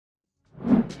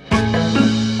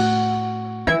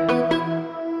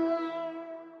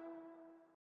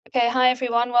Okay, hi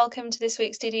everyone. Welcome to this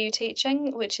week's DDU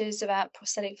teaching, which is about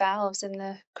prosthetic valves in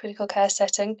the critical care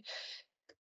setting.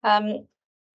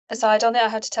 So I don't think I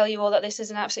have to tell you all that this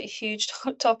is an absolutely huge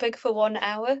topic for 1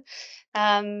 hour.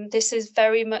 This is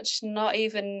very much not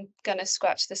even going to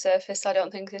scratch the surface, I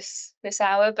don't think, this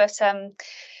hour, but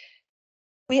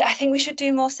I think we should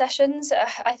do more sessions.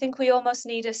 I think we almost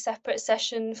need a separate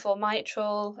session for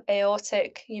mitral,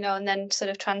 aortic, and then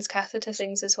sort of transcatheter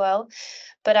things as well.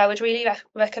 But I would really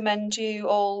recommend you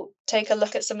all take a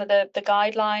look at some of the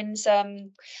guidelines.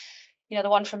 The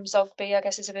one from Zogby, I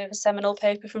guess, is a bit of a seminal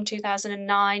paper from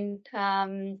 2009.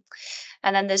 And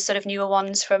then there's sort of newer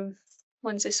ones from,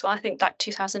 when's this one? I think like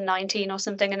 2019 or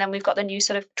something. And then we've got the new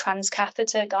sort of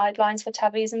transcatheter guidelines for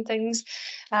TAVIs and things,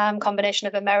 combination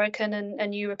of American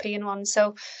and European ones.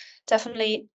 So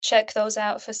definitely check those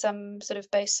out for some sort of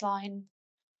baseline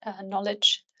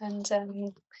knowledge. And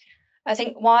I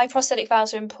think why prosthetic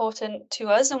valves are important to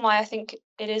us, and why I think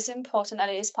it is important that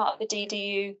it is part of the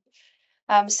DDU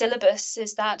syllabus,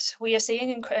 is that we are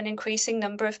seeing an increasing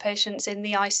number of patients in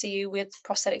the ICU with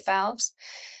prosthetic valves.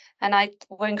 And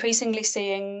we're increasingly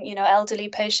seeing, elderly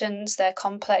patients, they're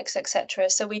complex, etc.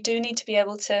 So we do need to be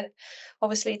able to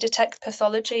obviously detect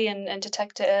pathology and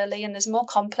detect it early. And there's more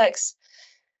complex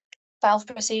valve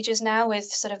procedures now with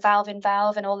sort of valve in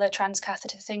valve and all the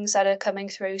transcatheter things that are coming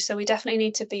through. So we definitely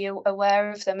need to be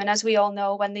aware of them. And as we all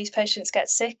know, when these patients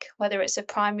get sick, whether it's a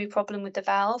primary problem with the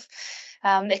valve,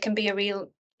 it can be a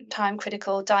real time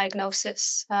critical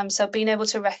diagnosis. So being able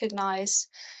to recognize,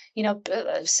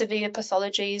 severe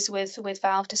pathologies with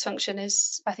valve dysfunction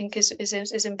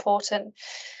is important.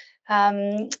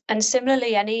 And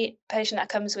similarly, any patient that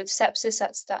comes with sepsis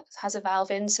that has a valve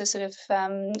in, so sort of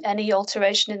any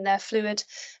alteration in their fluid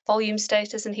volume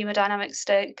status and hemodynamic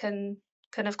state can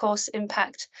of course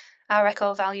impact our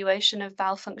echo evaluation of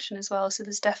valve function as well. So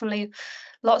there's definitely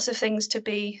lots of things to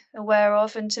be aware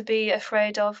of and to be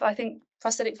afraid of. I think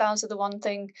prosthetic valves are the one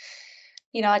thing,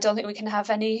 I don't think we can have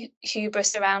any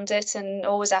hubris around it, and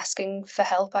always asking for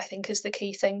help, I think, is the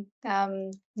key thing.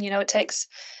 It takes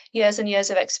years and years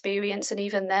of experience, and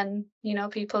even then,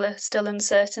 people are still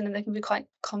uncertain and they can be quite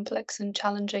complex and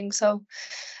challenging. So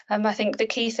I think the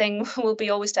key thing will be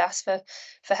always to ask for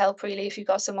help, really, if you've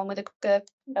got someone with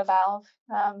a valve,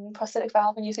 prosthetic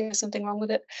valve, and you think there's something wrong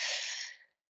with it.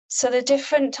 So the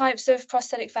different types of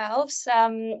prosthetic valves,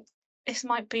 this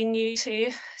might be new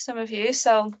to some of you.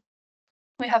 So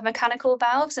we have mechanical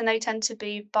valves, and they tend to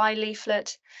be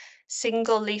bi-leaflet,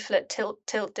 single leaflet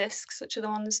tilt discs, which are the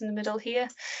ones in the middle here.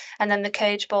 And then the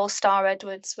cage ball Star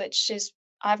Edwards, which is,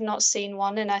 I've not seen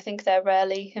one, and I think they're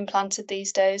rarely implanted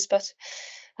these days. But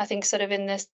I think sort of I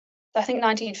think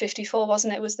 1954,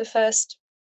 wasn't it, was the first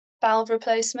valve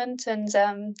replacement. And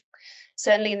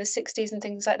certainly in the 60s and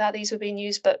things like that, these were being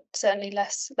used, but certainly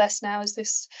less now as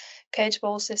this cage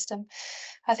ball system.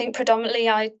 I think predominantly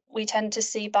we tend to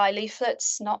see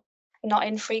bi-leaflets, not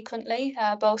infrequently,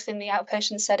 both in the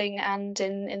outpatient setting and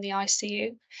in the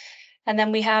ICU. And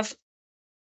then we have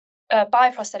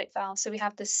biprosthetic valves. So we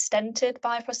have the stented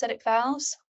biprosthetic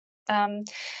valves. And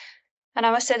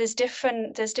I must say there's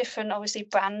different obviously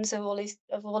brands of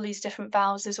all these different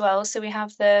valves as well. So we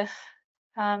have the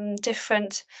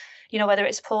different, whether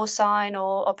it's porcine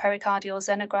or pericardial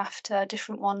xenograft,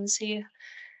 different ones here.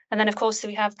 And then of course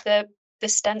we have the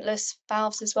stentless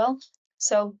valves as well.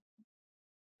 So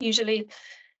usually,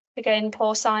 again,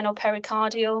 porcine or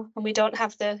pericardial, and we don't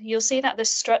have you'll see that the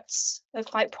struts are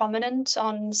quite prominent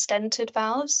on stented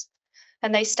valves,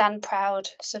 and they stand proud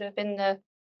sort of in the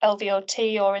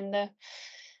LVOT or in the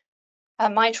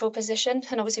mitral position.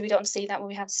 And obviously we don't see that when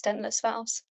we have stentless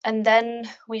valves. And then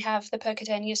we have the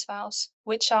percutaneous valves,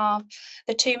 which are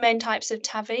the two main types of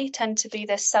TAVI, tend to be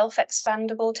the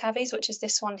self-expandable TAVIs, which is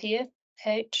this one here,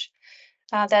 H.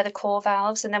 They're the core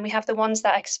valves. And then we have the ones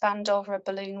that expand over a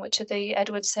balloon, which are the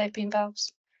Edwards Nepean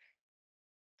valves.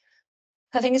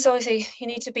 I think it's obviously, you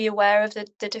need to be aware of the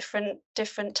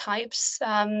different types.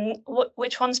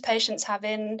 Which ones patients have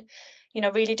in,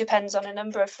 really depends on a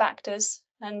number of factors.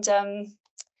 And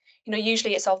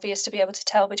usually it's obvious to be able to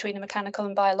tell between the mechanical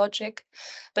and biologic,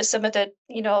 but some of the,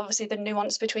 obviously the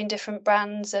nuance between different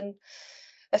brands and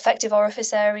effective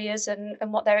orifice areas and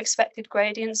what their expected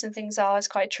gradients and things are is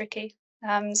quite tricky.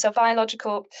 So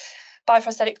biological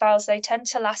biprosthetic valves, they tend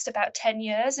to last about 10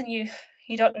 years, and you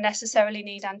don't necessarily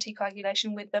need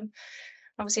anticoagulation with them.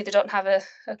 Obviously, they don't have a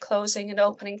closing and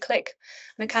opening click.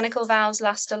 Mechanical valves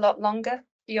last a lot longer.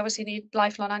 You obviously need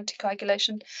lifelong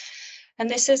anticoagulation. And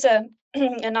this is a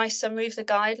nice summary of the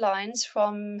guidelines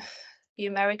from the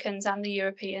Americans and the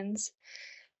Europeans.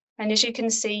 And as you can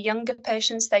see, younger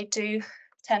patients, they do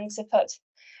tend to put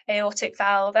aortic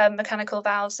valve, mechanical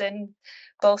valves in,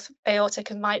 both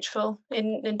aortic and mitral,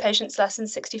 in patients less than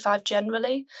 65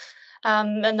 generally.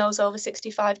 And those over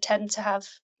 65 tend to have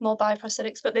more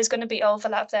bioprosthetics, but there's going to be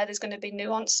overlap there. There's going to be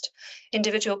nuanced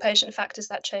individual patient factors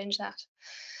that change that.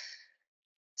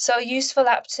 So a useful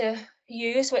app to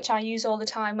use, which I use all the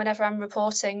time whenever I'm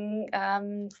reporting,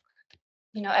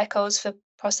 echoes for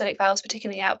prosthetic valves,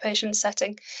 particularly in the outpatient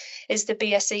setting, is the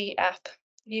BSE app.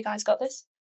 Have you guys got this?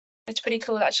 It's pretty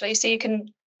cool, actually. So you can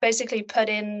basically put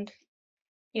in,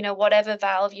 whatever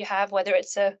valve you have, whether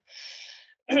it's a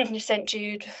St.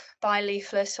 Jude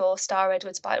bi-leaflet or Star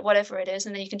Edwards whatever it is,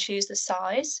 and then you can choose the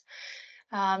size,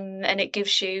 and it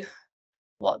gives you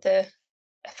what the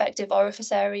effective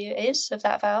orifice area is of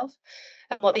that valve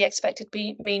and what the expected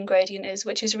mean gradient is,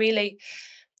 which is really,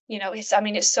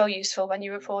 it's so useful when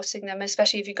you're reporting them,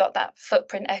 especially if you've got that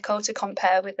footprint echo to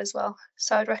compare with as well.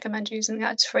 So I'd recommend using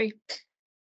that. It's free.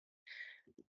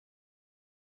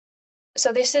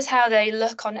 So this is how they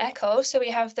look on echo. So we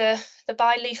have the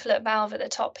bi-leaflet valve at the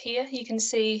top here. You can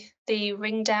see the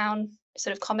ring down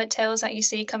sort of comet tails that you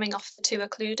see coming off the two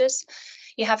occluders.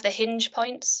 You have the hinge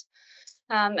points,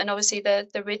 and obviously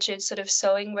the rigid sort of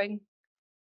sewing ring.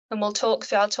 And I'll talk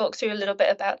through a little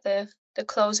bit about the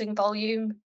closing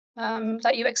volume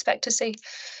that you expect to see.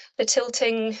 The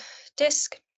tilting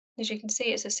disc, as you can see,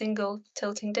 it's a single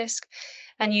tilting disc,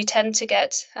 and you tend to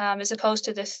get, as opposed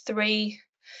to the three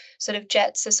sort of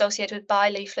jets associated with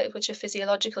bi-leaflet, which are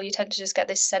physiological, you tend to just get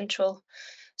this central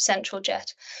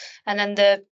jet. And then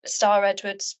the Star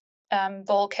Edwards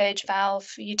ball cage valve,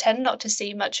 you tend not to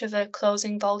see much of a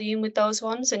closing volume with those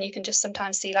ones, and you can just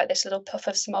sometimes see like this little puff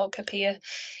of smoke appear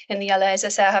in the LA. As I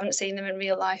say, I haven't seen them in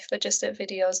real life, but just at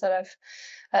videos that I've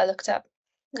looked at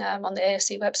on the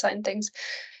ASC website and things.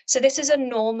 So this is a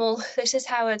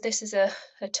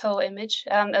toe image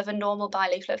of a normal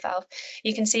bi-leaflet valve.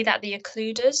 You can see that the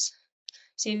occluders,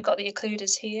 so you've got the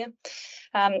occluders here,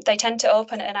 they tend to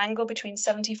open at an angle between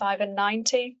 75 and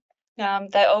 90.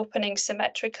 They're opening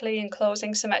symmetrically and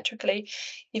closing symmetrically.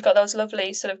 You've got those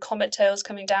lovely sort of comet tails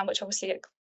coming down, which obviously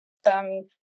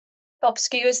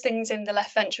obscures things in the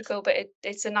left ventricle, but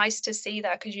it's nice to see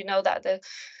that, because you know that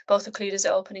both occluders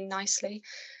are opening nicely.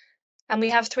 And we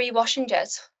have three washing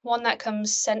jets, one that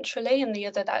comes centrally and the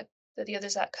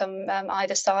others that come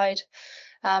either side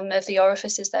of the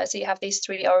orifices there. So you have these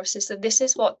three orifices. So this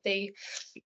is what the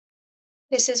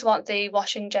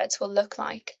washing jets will look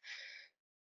like.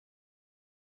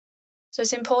 So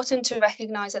it's important to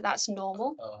recognize that that's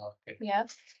normal. Okay. Yeah.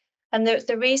 And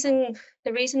the reason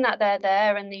that they're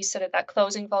there and these sort of that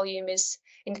closing volume is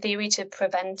in theory to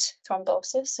prevent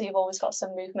thrombosis. So you've always got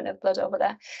some movement of blood over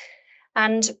there.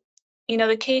 And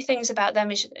the key things about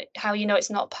them is how it's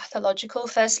not pathological.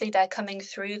 Firstly, they're coming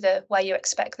through where you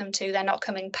expect them to. They're not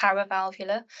coming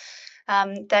paravalvular.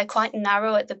 They're quite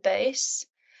narrow at the base,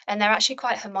 and they're actually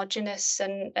quite homogeneous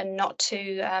and not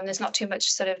too. There's not too much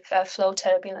sort of flow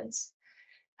turbulence,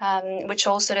 which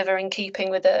all sort of are in keeping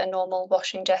with a normal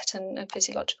washing jet and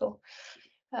physiological.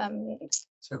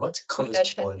 So what's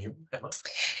closed volume, Emma?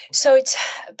 So it's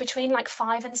between like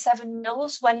 5 and 7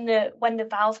 mils. When the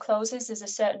valve closes, there's a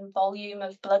certain volume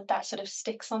of blood that sort of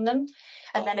sticks on them,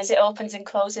 and then as it opens and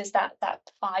closes, that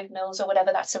 5 mils or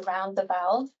whatever that's around the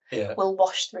valve will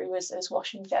wash through as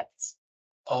washing jets.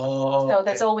 Oh. So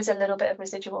there's always a little bit of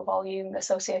residual volume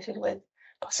associated with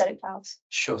prosthetic valves.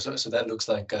 Sure. So that looks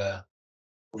like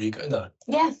no.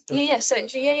 Yeah. So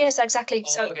yes, exactly.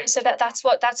 Okay. So that's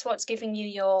what's giving you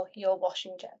your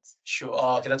washing jets. Sure.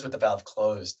 Oh, okay. That's with the valve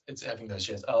closed. It's having those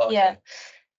jets. Oh, okay.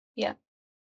 Yeah.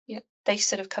 They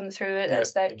sort of come through it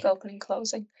as they're opening and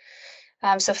closing.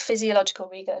 So physiological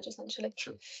regurg, essentially.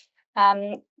 Sure.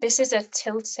 This is a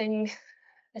tilting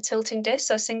disc,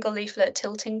 so a single leaflet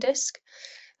tilting disc.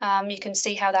 You can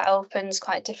see how that opens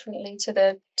quite differently to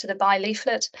the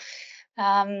bi-leaflet.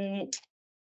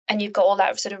 And you've got all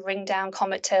that sort of ring down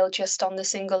comet tail just on the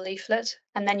single leaflet.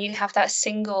 And then you have that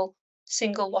single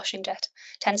washing jet,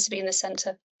 tends to be in the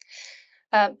center.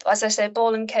 As I say,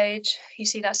 ball and cage, you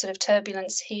see that sort of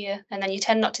turbulence here. And then you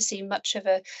tend not to see much of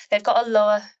they've got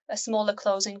a smaller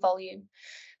closing volume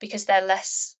because they're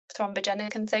less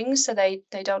thrombogenic and things. So they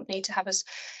don't need to have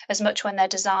as much when they're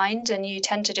designed. And you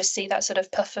tend to just see that sort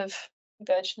of puff of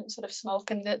regurgitant sort of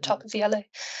smoke in the top of the LA.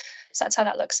 So that's how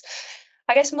that looks.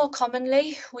 I guess more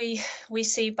commonly, we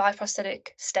see biprosthetic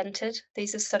stented.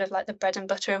 These are sort of like the bread and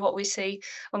butter of what we see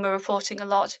when we're reporting a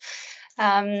lot.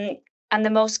 And the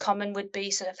most common would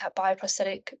be sort of that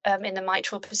biprosthetic in the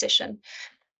mitral position.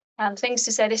 Things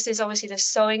to say, this is obviously the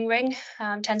sewing ring,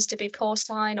 tends to be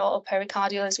porcine or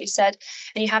pericardial, as we said,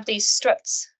 and you have these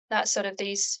struts that sort of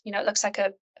these, it looks like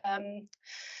a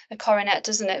coronet,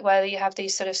 doesn't it, where you have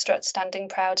these sort of struts standing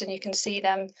proud, and you can see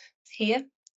them here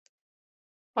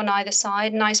on either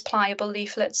side, nice pliable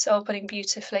leaflets opening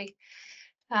beautifully.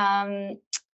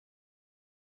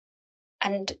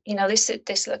 And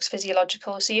this looks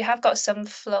physiological, so you have got some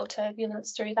flow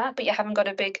turbulence through that, but you haven't got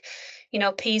a big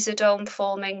pisodome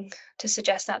forming to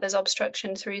suggest that there's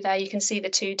obstruction through there. You can see the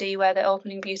 2D where they're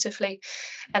opening beautifully,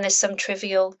 and there's some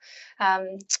trivial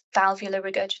valvular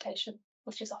regurgitation,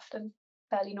 which is often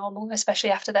fairly normal, especially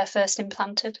after they're first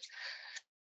implanted.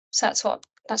 So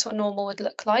that's what normal would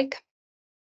look like.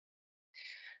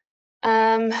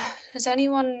 Does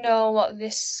anyone know what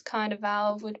this kind of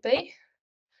valve would be?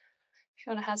 If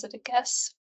you want to hazard a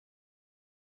guess.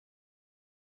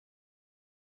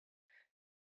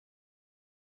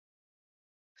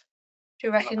 Do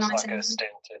you recognise anything?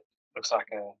 Looks like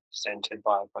a stented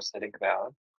bioprosthetic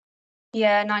valve.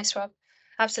 Yeah, nice, Rob.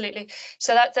 Absolutely.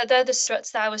 So they're the struts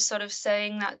that I was sort of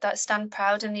saying that stand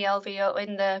proud in the LVO,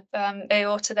 in the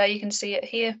aorta there. You can see it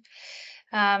here.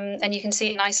 And you can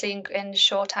see it nicely in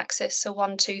short axis. So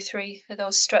 1, 2, 3 are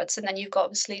those struts, and then you've got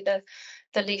obviously the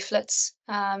leaflets.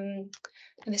 And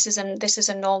this is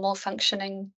a normal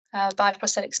functioning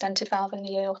bioprosthetic stented valve in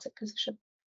the aortic position.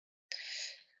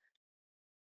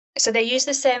 So they use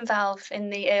the same valve in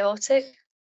the aortic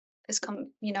as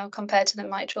compared to the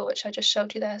mitral, which I just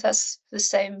showed you there. That's the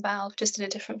same valve, just in a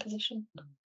different position.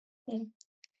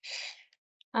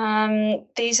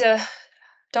 These are,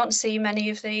 don't see many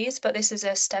of these, but this is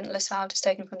a stentless valve just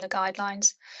taken from the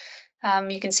guidelines.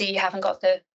 You can see you haven't got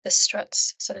the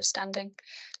struts sort of standing.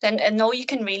 And though you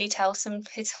can really tell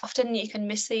it's often you can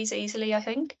miss these easily, I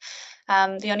think.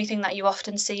 The only thing that you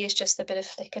often see is just a bit of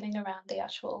thickening around the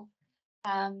actual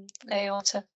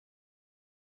aorta,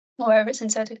 or wherever it's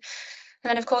inserted. And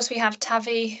then, of course, we have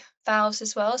TAVI valves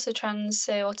as well, so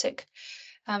transaortic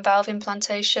valve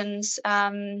implantations.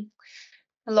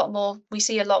 We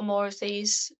see a lot more of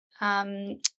these.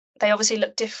 They obviously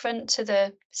look different to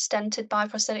the stented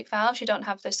bioprosthetic valves. You don't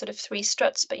have the sort of 3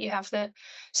 struts, but you have the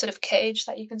sort of cage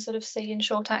that you can sort of see in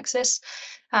short axis.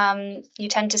 You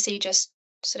tend to see just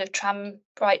sort of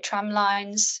bright tram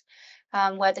lines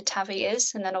where the TAVI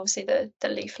is, and then obviously the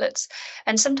leaflets.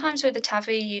 And sometimes with the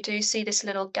TAVI, you do see this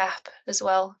little gap as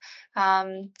well.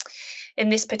 In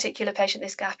this particular patient,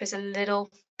 this gap is a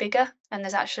little bigger, and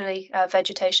there's actually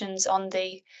vegetations on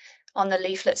the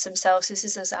leaflets themselves. This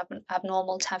is as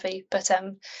abnormal TAVI, but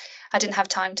I didn't have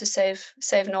time to save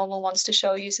normal ones to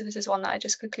show you, so this is one that I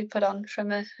just quickly put on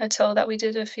from a tour that we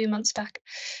did a few months back.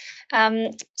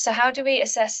 So how do we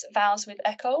assess valves with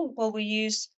echo? Well, we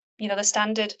use the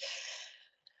standard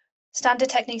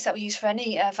techniques that we use for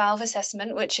any valve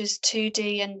assessment, which is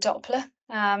 2D and Doppler.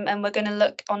 And we're going to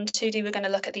look on 2D, we're going to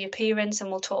look at the appearance, and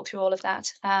we'll talk through all of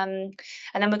that. And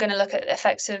then we're going to look at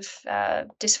effects of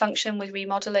dysfunction with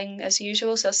remodeling as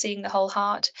usual, so seeing the whole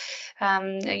heart,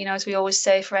 as we always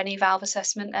say for any valve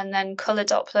assessment, and then color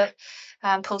Doppler,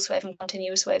 pulse wave and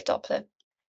continuous wave Doppler.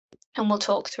 And we'll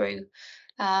talk through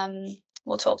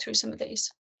some of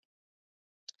these.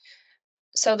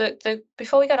 So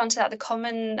before we get onto that, the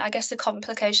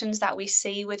complications that we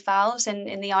see with valves in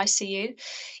the ICU,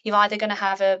 you're either going to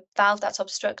have a valve that's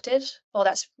obstructed, or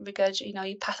that's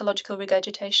pathological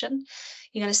regurgitation.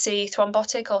 You're going to see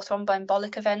thrombotic or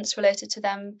thromboembolic events related to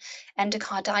them,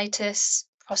 endocarditis,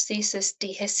 prosthesis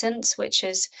dehiscence, which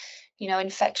is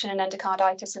infection and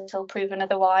endocarditis until proven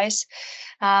otherwise.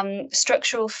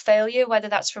 Structural failure, whether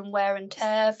that's from wear and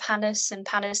tear, pannus and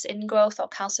pannus ingrowth, or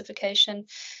calcification.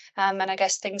 And I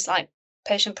guess things like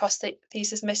patient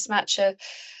prosthesis mismatch are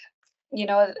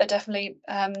definitely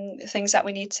things that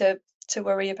we need to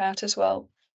worry about as well.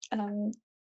 And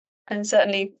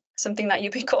certainly something that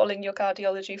you'd be calling your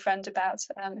cardiology friend about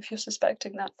if you're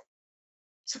suspecting that.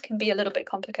 So it can be a little bit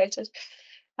complicated.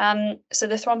 So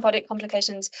the thrombotic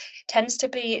complications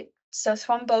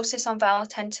thrombosis on valves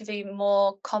tend to be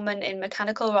more common in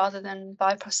mechanical rather than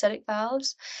bioprosthetic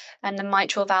valves, and the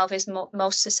mitral valve is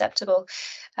most susceptible.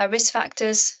 Risk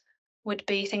factors would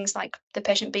be things like the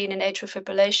patient being in atrial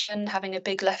fibrillation, having a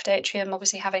big left atrium,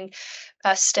 obviously having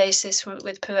stasis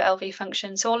with poor LV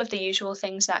function. So all of the usual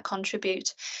things that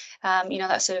contribute,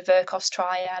 that sort of Virchow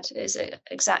triad is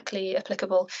exactly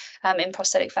applicable in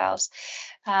prosthetic valves.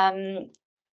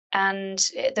 And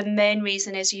the main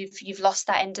reason is you've lost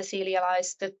that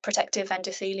the protective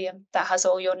endothelium that has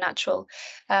all your natural,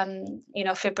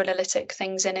 fibrinolytic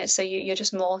things in it. So you're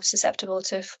just more susceptible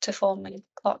to forming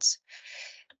clots.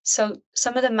 So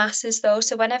some of the masses though,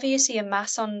 so whenever you see a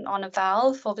mass on a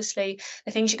valve, obviously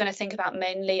the things you're going to think about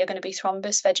mainly are going to be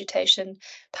thrombus, vegetation,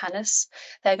 pannus.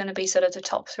 They're going to be sort of the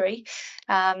top three.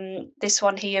 This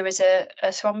one here is a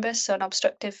thrombus, so an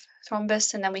obstructive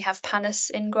thrombus, and then we have pannus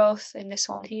ingrowth in this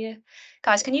one here.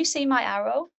 Guys, can you see my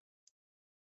arrow?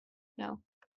 No.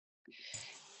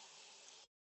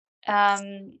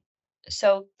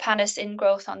 So pannus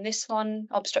ingrowth on this one,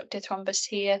 obstructive thrombus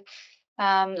here,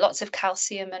 lots of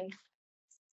calcium and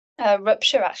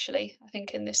rupture actually, I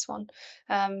think in this one.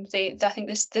 I think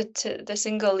the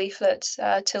single leaflet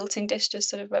tilting disc just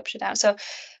sort of ruptured out. So,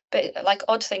 but like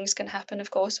odd things can happen,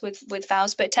 of course, with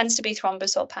valves, but it tends to be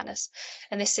thrombus or pannus,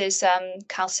 and this is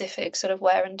calcific sort of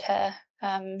wear and tear.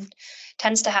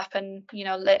 Tends to happen, you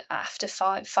know, after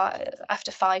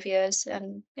 5 years,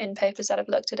 and in papers that have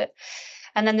looked at it.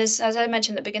 And then there's, as I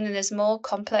mentioned at the beginning, there's more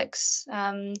complex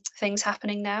things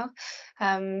happening now.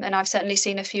 And I've certainly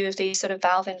seen a few of these sort of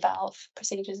valve-in-valve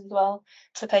procedures as well.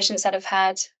 So patients that have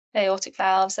had aortic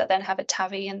valves that then have a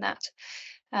TAVI in that.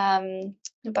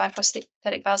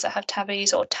 Biprosthetic valves that have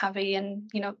TAVIs, or TAVI and,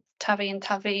 you know, TAVI and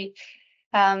TAVI.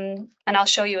 And I'll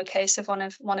show you a case of one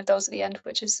of those at the end,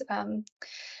 which is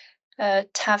a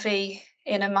TAVI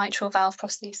in a mitral valve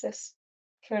prosthesis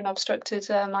for an obstructed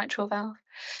mitral valve.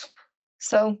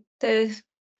 So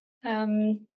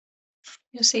you'll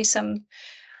see some,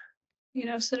 you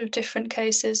know, sort of different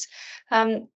cases.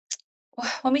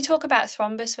 When we talk about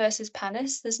thrombus versus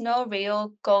pannus, there's no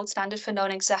real gold standard for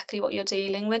knowing exactly what you're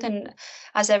dealing with, and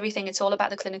as everything, it's all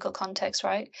about the clinical context,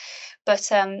 right? But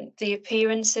the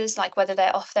appearances, like whether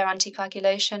they're off their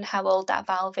anticoagulation, how old that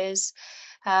valve is.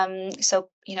 So,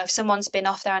 you know, if someone's been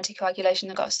off their anticoagulation,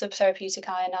 they've got a subtherapeutic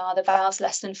INR, the valve's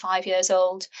less than 5 years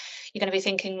old, you're going to be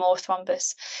thinking more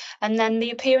thrombus. And then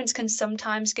the appearance can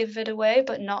sometimes give it away,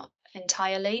 but not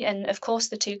entirely. And of course,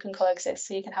 the two can coexist,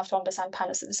 so you can have thrombus and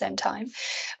pannus at the same time.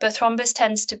 But thrombus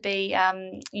tends to be,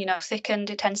 you know, thickened.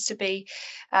 It tends to be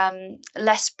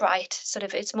less bright. Sort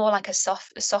of, it's more like a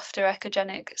softer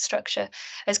echogenic structure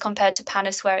as compared to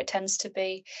pannus, where it tends to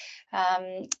be,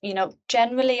 you know,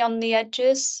 generally on the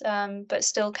edges, but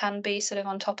still can be sort of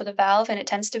on top of the valve, and it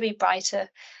tends to be brighter,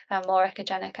 more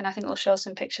echogenic. And I think we'll show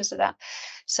some pictures of that.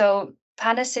 So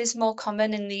pannus is more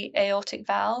common in the aortic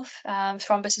valve.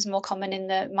 Thrombus is more common in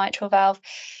the mitral valve.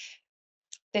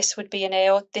 This would be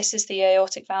this is the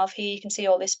aortic valve here. You can see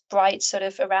all this bright sort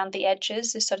of around the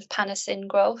edges, this sort of pannus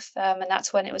ingrowth, and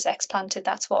that's when it was explanted.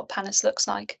 That's what pannus looks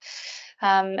like.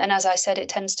 And as I said, it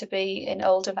tends to be in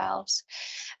older valves.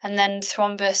 And then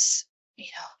thrombus, you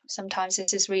know, sometimes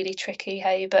this is really tricky,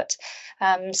 hey, but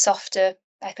softer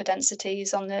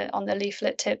echodensities on the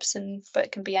leaflet tips, but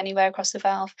it can be anywhere across the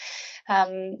valve.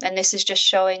 And this is just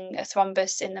showing a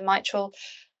thrombus in the mitral,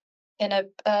 in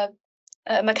a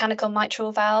mechanical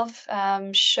mitral valve,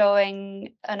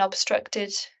 showing an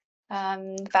obstructed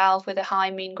valve with a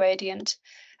high mean gradient,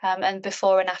 and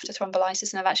before and after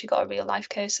thrombolysis. And I've actually got a real life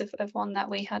case of one that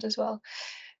we had as well,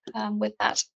 with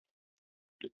that.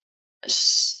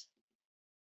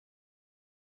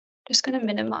 Just going to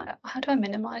minimize. How do I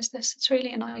minimize this? It's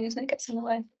really annoying, isn't it? It gets in the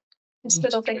way. This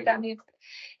little thing down here.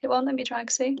 It won't let me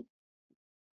drag, see?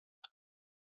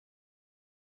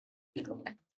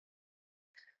 Okay.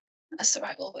 That's all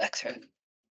right, we'll work through.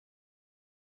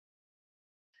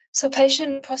 So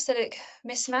patient prosthetic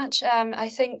mismatch. I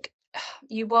think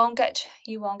you won't get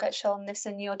shown this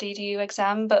in your DDU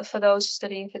exam, but for those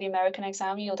studying for the American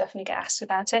exam, you'll definitely get asked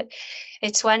about it.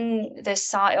 It's when the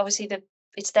side, obviously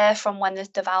it's there from when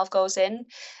the valve goes in.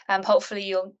 Hopefully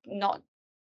you'll not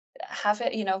have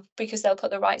it, you know, because they'll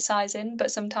put the right size in,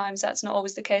 but sometimes that's not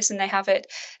always the case, and they have it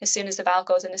as soon as the valve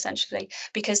goes in, essentially,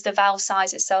 because the valve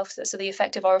size itself, so the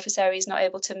effective orifice area, is not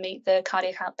able to meet the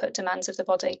cardiac output demands of the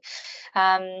body,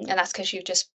 and that's because you've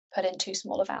just put in too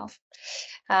small a valve.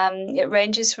 It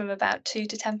ranges from about 2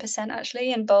 to 10%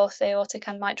 actually in both aortic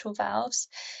and mitral valves.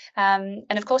 And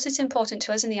of course, it's important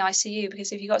to us in the ICU,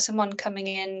 because if you've got someone coming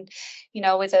in, you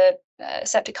know, with a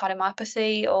septic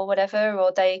cardiomyopathy or whatever,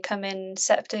 or they come in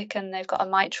septic and they've got a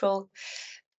mitral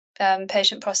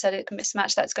patient prosthetic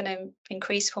mismatch, that's going to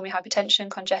increase pulmonary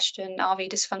hypertension, congestion,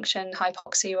 RV dysfunction,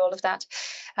 hypoxia, all of that.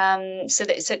 So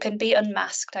it can be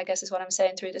unmasked, I guess is what I'm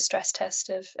saying, through the stress test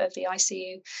of the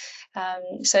ICU.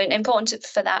 So important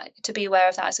for that, to be aware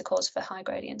of that as a cause for high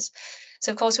gradients.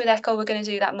 So of course with echo, we're going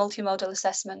to do that multimodal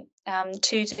assessment,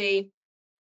 2D,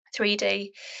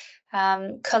 3D,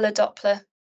 color Doppler,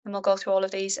 and we'll go through all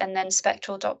of these, and then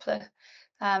spectral Doppler.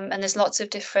 And there's lots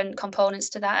of different components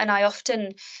to that. And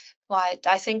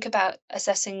I think about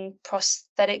assessing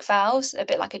prosthetic valves a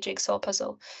bit like a jigsaw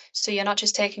puzzle. So you're not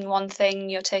just taking one thing,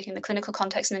 you're taking the clinical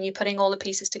context and then you're putting all the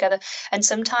pieces together. And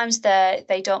sometimes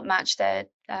they don't match, they're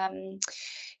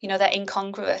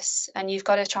incongruous, and you've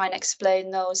got to try and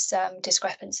explain those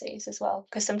discrepancies as well.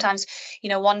 Because sometimes, the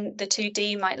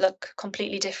 2D might look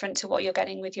completely different to what you're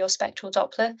getting with your spectral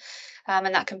Doppler,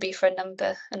 and that can be for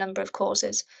a number of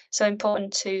causes. So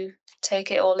important to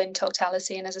take it all in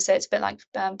totality. And as I say, it's a bit like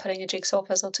putting a jigsaw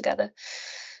puzzle together.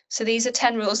 So these are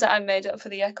 10 rules that I made up for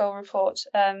the echo report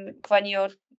when you're,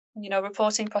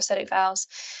 reporting prosthetic valves.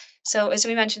 So as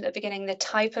we mentioned at the beginning, the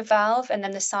type of valve and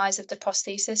then the size of the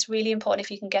prosthesis, really important. If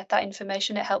you can get that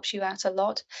information, it helps you out a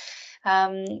lot.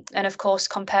 And of course,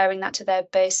 comparing that to their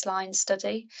baseline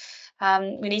study.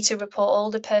 We need to report all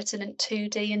the pertinent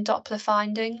 2D and Doppler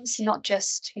findings, not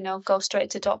just, go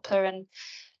straight to Doppler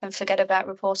and forget about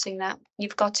reporting that.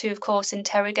 You've got to, of course,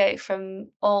 interrogate from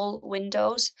all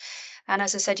windows. And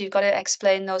as I said, you've got to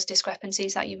explain those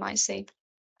discrepancies that you might see.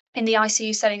 In the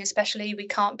ICU setting especially, we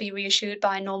can't be reassured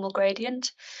by a normal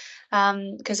gradient,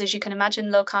 because as you can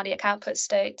imagine, low cardiac output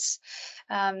states,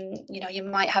 you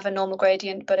might have a normal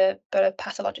gradient but a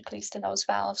pathologically stenosed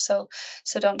valve. So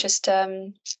don't just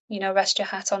rest your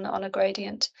hat on a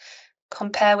gradient.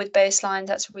 Compare with baseline.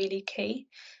 That's really key.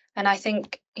 And I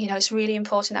think it's really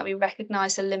important that we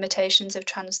recognize the limitations of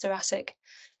transthoracic,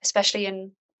 especially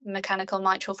in mechanical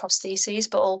mitral prostheses,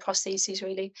 but all prostheses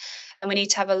really. And we need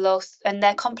to have a low, and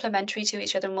they're complementary to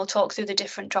each other. And we'll talk through the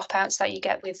different dropouts that you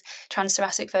get with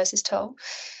transthoracic versus TOE.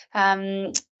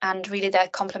 And really they're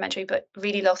complementary, but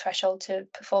really low threshold to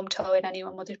perform TOE in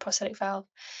anyone with a prosthetic valve.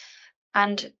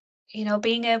 And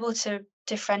being able to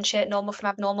differentiate normal from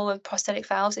abnormal with prosthetic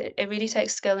valves, it really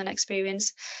takes skill and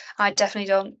experience.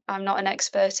 I'm not an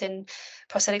expert in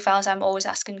prosthetic valves. I'm always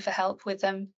asking for help with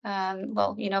them.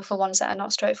 For ones that are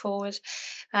not straightforward.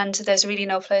 And there's really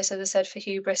no place, as I said, for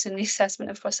hubris in the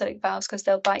assessment of prosthetic valves, because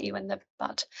they'll bite you in the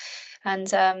butt.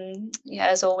 And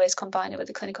as always, combine it with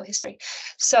the clinical history.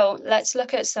 So let's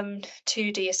look at some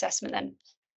 2D assessment then.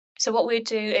 So what we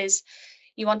do is,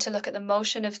 you want to look at the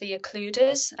motion of the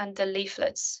occluders and the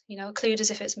leaflets.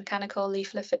 Occluders if it's mechanical,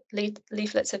 leaflets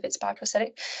if it's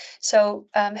bioprosthetic. So,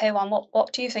 Heywan,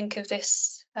 what do you think of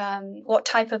this? What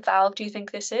type of valve do you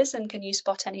think this is, and can you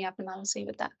spot any abnormality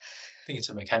with that? I think it's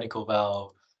a mechanical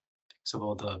valve. So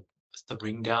all the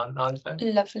ring down artifact.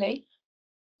 Lovely.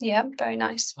 Yeah, very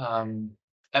nice.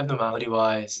 Abnormality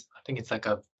wise, I think it's I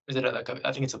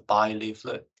think it's a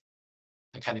bi-leaflet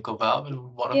mechanical valve,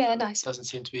 and one of them nice. doesn't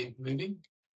seem to be moving.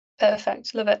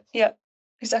 Perfect. Love it. Yeah,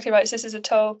 exactly right. So this is a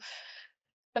TOE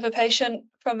of a patient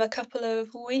from a couple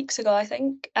of weeks ago, I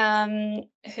think,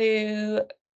 who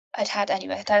had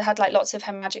like lots of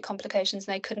hemorrhagic complications,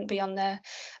 and they couldn't be on their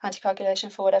anticoagulation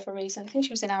for whatever reason. I think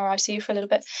she was in our ICU for a little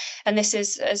bit. And this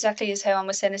is exactly as Heywan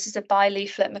was saying, this is a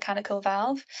bi-leaflet mechanical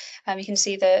valve. You can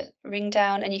see the ring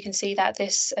down, and you can see that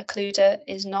this occluder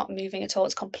is not moving at all.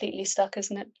 It's completely stuck,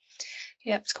 isn't it?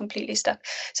 Yeah, it's completely stuck.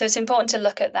 So it's important to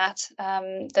look at that,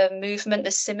 the movement, the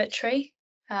symmetry,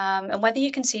 and whether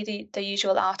you can see the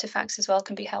usual artifacts as well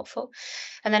can be helpful.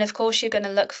 And then, of course, you're going to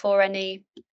look for any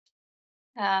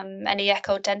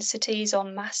echo densities or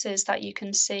masses that you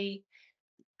can see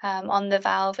on the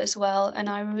valve as well. And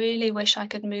I really wish I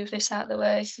could move this out of the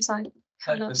way, because I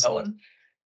cannot see. One.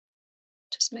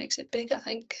 Just makes it big, I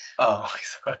think. Oh,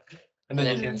 sorry. And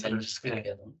then you can sort of spin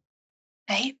it.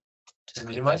 Hey? Just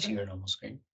minimize your normal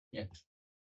screen. Yeah.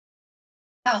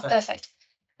 Oh, perfect.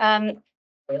 No.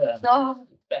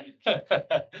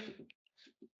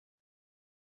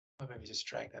 Or maybe just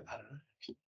drag that. I don't know.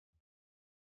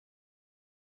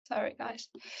 Sorry, guys.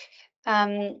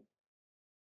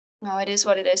 No, it is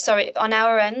what it is. Sorry, on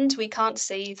our end, we can't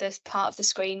see this part of the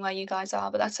screen where you guys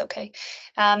are, but that's okay.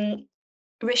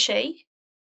 Rishi,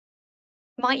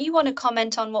 might you want to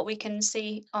comment on what we can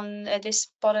see on this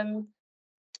bottom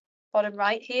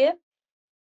right here?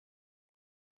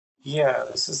 Yeah,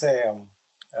 this is a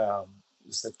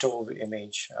TOE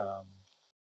image,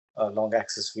 a long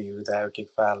axis view with the aortic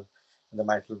valve and the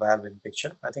mitral valve in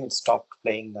picture. I think it stopped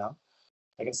playing now.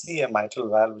 I can see a mitral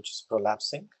valve which is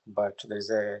prolapsing, but there's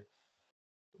a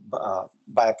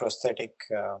bioprosthetic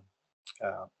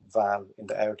valve in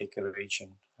the aortic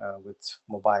region with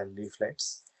mobile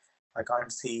leaflets. I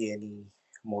can't see any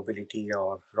mobility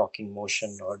or rocking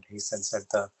motion or descents at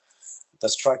the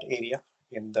strut area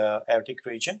in the aortic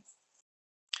region.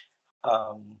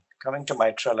 Coming to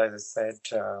mitral, as I said,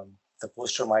 the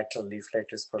posterior mitral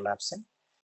leaflet is prolapsing,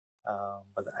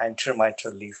 but the anterior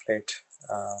mitral leaflet,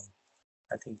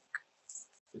 I think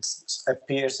it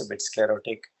appears a bit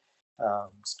sclerotic.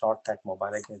 It's not that mobile.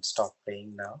 Again, it stopped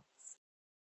playing now.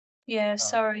 Yeah,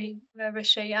 sorry,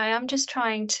 Rishi. I am just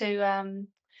trying to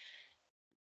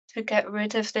get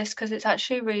rid of this because it's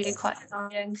actually really quite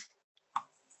annoying.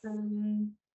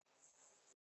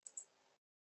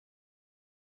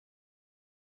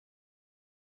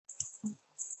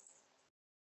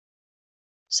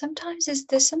 Sometimes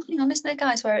there's something on, isn't there,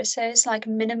 guys, where it says like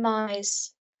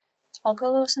minimize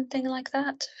toggle or something like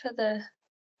that for the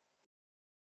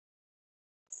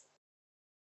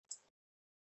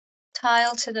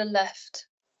tile to the left.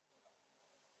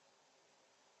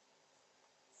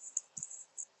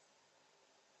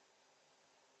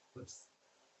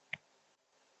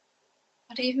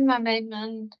 But even my main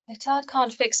man, I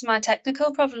can't fix my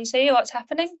technical problems here. What's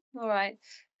happening? All right.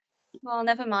 Well,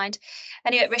 never mind.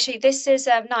 Anyway, Rishi, this is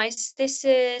nice. This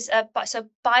is a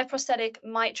biprosthetic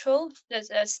mitral. There's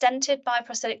a stented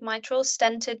biprosthetic mitral,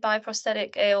 stented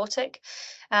biprosthetic aortic.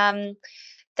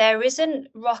 There isn't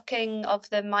rocking of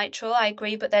the mitral, I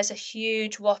agree, but there's a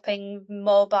huge, whopping,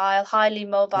 mobile, highly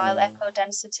mobile echo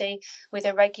density with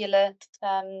irregular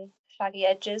shaggy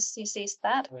edges. You see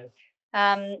that? Right.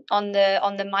 On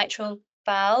the mitral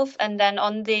valve, and then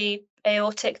on the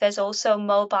aortic there's also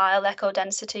mobile echo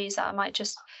densities that I might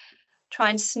just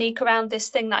try and sneak around this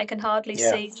thing that I can hardly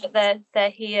see, but they're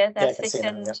here, they're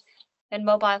thickened and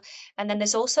mobile. And then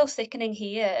there's also thickening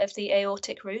here of the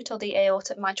aortic root or the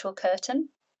aortic mitral curtain,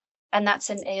 and that's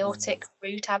an aortic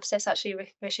root abscess.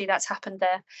 Actually, Rishi, that's happened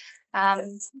there.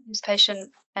 This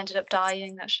patient ended up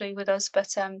dying actually with us,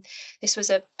 but this was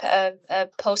a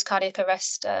post cardiac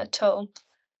arrest TOE.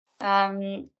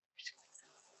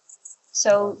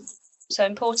 So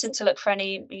important to look for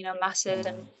any masses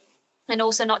and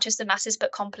also not just the masses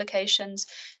but complications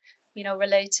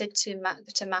related to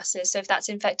masses. So if that's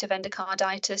infective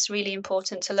endocarditis, really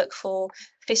important to look for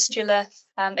fistula,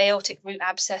 aortic root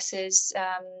abscesses,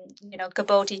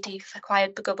 Gabodi,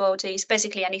 acquired Gabodis.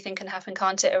 Basically anything can happen,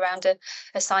 can't it, around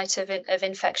a site of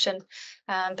infection.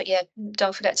 But yeah,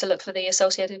 don't forget to look for the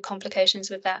associated complications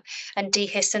with that. And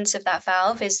dehiscence of that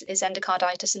valve is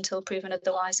endocarditis until proven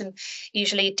otherwise. And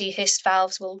usually dehisced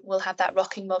valves will have that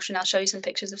rocking motion. I'll show you some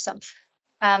pictures of some.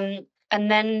 And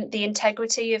then the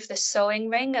integrity of the sewing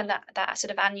ring and that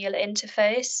sort of annular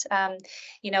interface,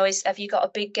 have you got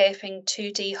a big gaping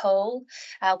 2D hole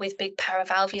with big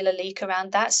paravalvular leak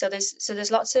around that? So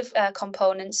there's lots of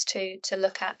components to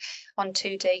look at on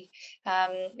 2D,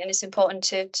 and it's important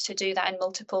to do that in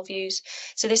multiple views.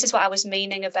 So this is what I was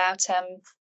meaning about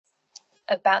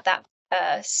that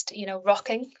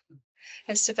rocking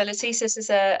and stability. So this is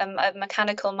a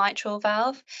mechanical mitral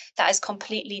valve that is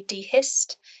completely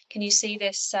dehisced. Can you see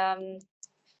this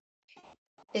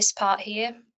this part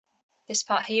here? This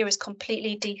part here is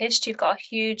completely dehisced. You've got a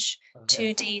huge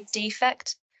 2D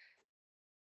defect.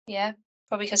 Yeah,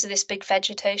 probably because of this big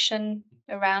vegetation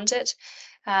around it.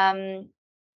 And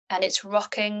it's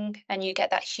rocking and you get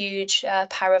that huge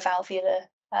paravalvular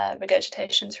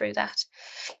regurgitation through that.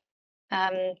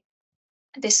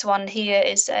 This one here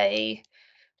is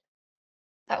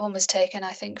that one was taken,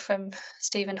 I think, from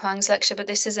Stephen Huang's lecture, but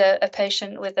this is a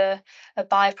patient with a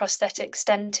biprosthetic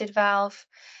stented valve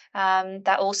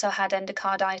that also had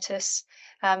endocarditis.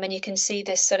 And you can see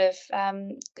this sort of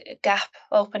gap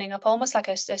opening up, almost like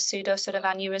a pseudo sort of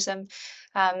aneurysm.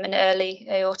 An early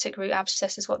aortic root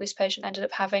abscess is what this patient ended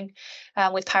up having,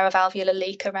 with paravalvular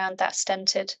leak around that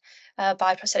stented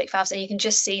biprosthetic valves. And you can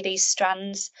just see these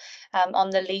strands on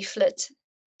the leaflet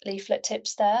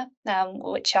tips there,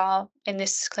 which are in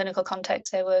this clinical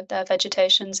context, there were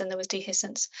vegetations and there was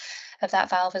dehiscence of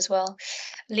that valve as well.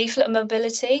 Leaflet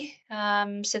mobility.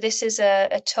 So this is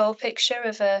a toe picture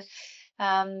of a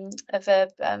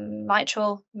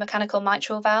mechanical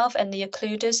mitral valve, and the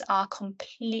occluders are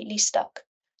completely stuck.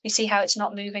 You see how it's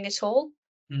not moving at all?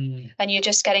 And you're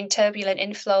just getting turbulent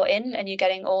inflow in, and you're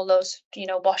getting all those,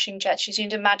 washing jets. You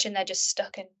can imagine they're just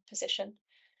stuck in position.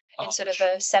 In sort of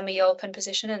a semi-open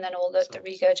position, and then all the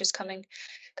regurg is coming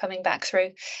back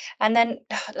through. And then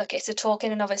look, it's a talk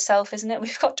in and of itself, isn't it?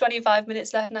 We've got 25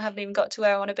 minutes left and I haven't even got to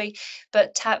where I want to be,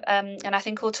 but and I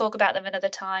think we'll talk about them another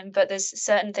time, but there's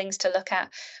certain things to look at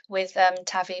with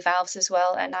TAVI valves as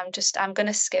well, and I'm going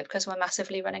to skip because we're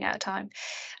massively running out of time.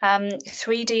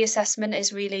 3D assessment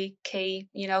is really key,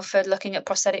 for looking at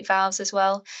prosthetic valves as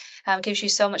well. Gives you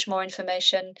so much more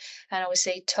information, and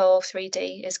obviously TOE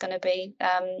 3D is going to be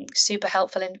super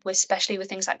helpful, especially with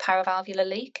things like paravalvular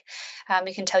leak.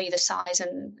 It can tell you the size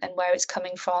and where it's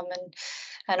coming from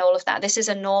and all of that. This is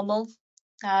a normal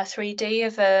 3D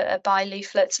of a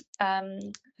bileaflet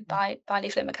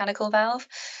bileaflet mechanical valve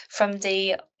from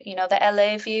the the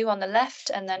LA view on the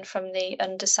left, and then from the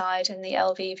underside in the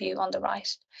LV view on the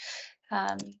right.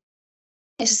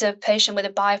 This is a patient with a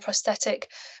bioprosthetic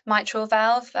mitral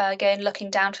valve, again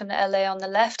looking down from the LA on the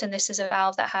left, and this is a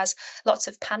valve that has lots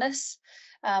of pannus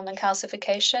and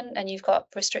calcification, and you've got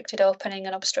restricted opening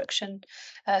and obstruction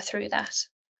through that.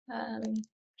 As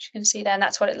you can see there, and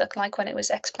that's what it looked like when it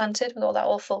was explanted, with all that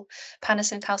awful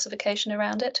pannus and calcification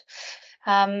around it.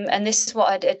 And this is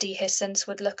what a dehiscence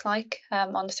would look like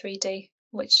on 3D,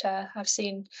 which I've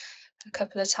seen a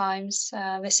couple of times.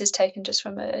 This is taken just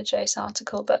from a JACE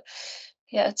article, but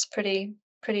yeah, it's pretty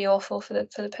awful for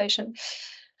the patient.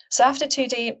 So after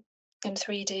 2D and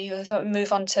 3D, we'll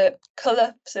move on to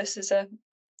colour. So this is a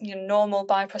normal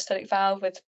bioprosthetic valve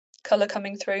with colour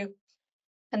coming through.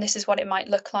 And this is what it might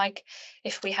look like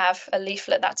if we have a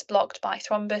leaflet that's blocked by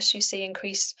thrombus. You see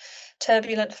increased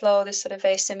turbulent flow, this sort of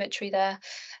asymmetry there.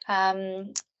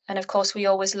 And of course, we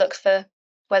always look for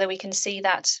whether we can see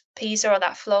that PISA or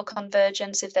that flow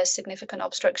convergence if there's significant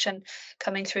obstruction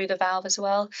coming through the valve as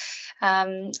well.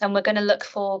 And we're going to look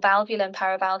for valvular and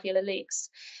paravalvular leaks.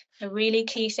 A really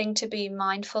key thing to be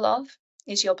mindful of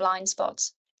is your blind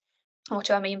spots. What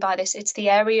do I mean by this? It's the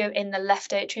area in the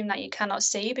left atrium that you cannot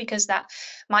see because that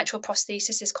mitral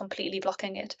prosthesis is completely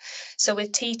blocking it. So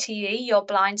with TTE, your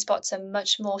blind spots are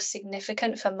much more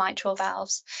significant for mitral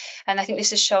valves. And I think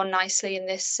this is shown nicely in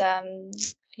this,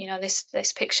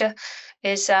 this picture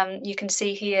is you can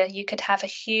see here, you could have a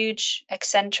huge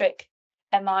eccentric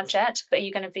MR jet, but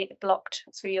you're going to be blocked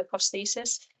through your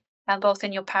prosthesis, both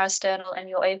in your parasternal and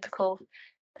your apical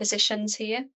positions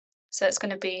here. So it's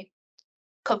going to be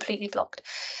completely blocked.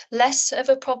 Less of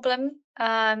a problem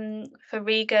for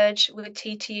regurg with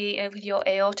TTE with your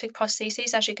aortic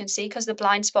prosthesis, as you can see, because the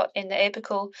blind spot in the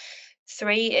apical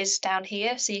 3 is down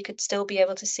here, so you could still be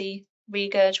able to see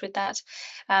regurg with that.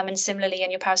 And similarly, in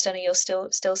your parasternal, you'll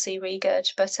still see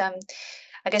regurg. But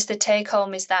I guess the take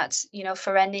home is that,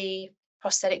 for any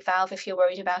prosthetic valve, if you're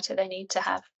worried about it, they need to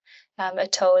have a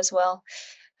toe as well.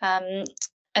 And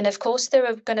of course, there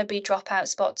are going to be dropout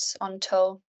spots on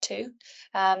toe too,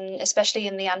 especially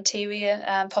in the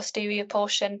anterior posterior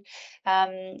portion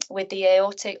with the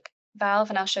aortic valve,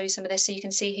 and I'll show you some of this. So you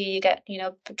can see here you get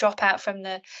dropout from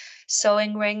the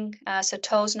sewing ring, so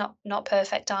toe's not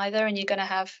perfect either, and you're going to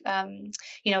have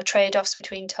trade-offs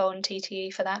between toe and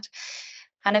TTE for that.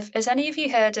 And has any of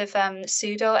you heard of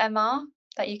pseudo MR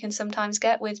that you can sometimes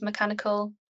get with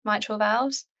mechanical mitral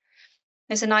valves?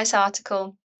 There's a nice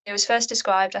article. It was first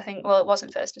described, I think, well, it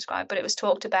wasn't first described, but it was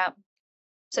talked about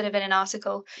sort of in an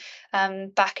article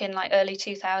back in like early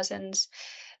 2000s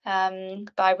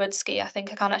by Rudsky. I think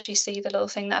I can't actually see the little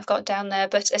thing that I've got down there,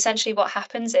 but essentially what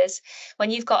happens is when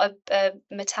you've got a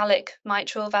metallic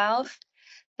mitral valve,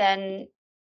 then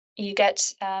you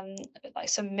get like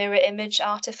some mirror image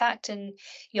artifact, and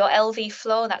your LV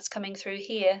flow that's coming through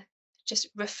here just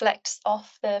reflects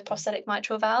off the prosthetic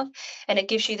mitral valve, and it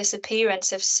gives you this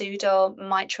appearance of pseudo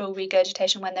mitral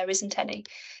regurgitation when there isn't any.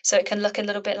 So it can look a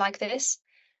little bit like this.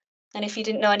 And if you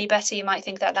didn't know any better, you might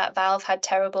think that that valve had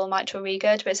terrible mitral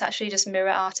regurg, but it's actually just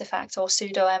mirror artifacts or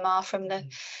pseudo MR from the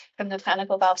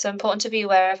mechanical valve. So important to be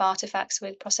aware of artifacts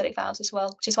with prosthetic valves as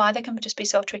well, which is why they can just be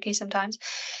so tricky sometimes.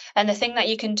 And the thing that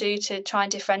you can do to try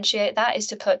and differentiate that is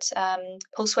to put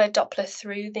pulse wave Doppler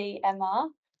through the MR,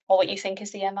 or what you think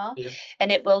is the MR,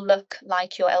 and it will look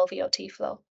like your LVOT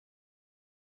flow.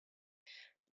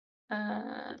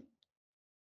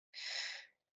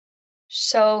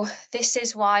 So this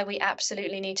is why we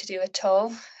absolutely need to do a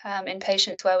toe in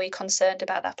patients where we're concerned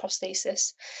about that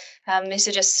prosthesis. These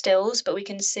are just stills, but we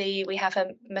can see we have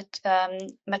a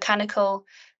mechanical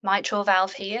mitral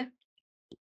valve here.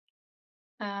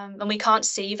 And we can't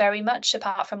see very much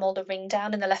apart from all the ring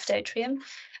down in the left atrium.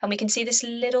 And we can see this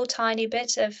little tiny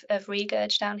bit of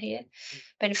regurg down here.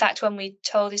 But in fact, when we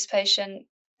toe this patient,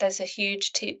 there's a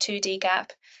huge 2D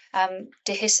gap,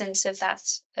 dehiscence of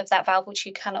that valve, which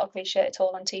you cannot appreciate at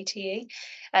all on TTE,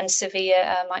 and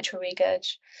severe mitral regurg.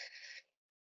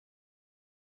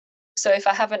 So if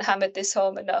I haven't hammered this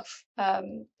home enough,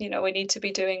 we need to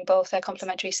be doing both. They're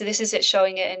complementary. So this is it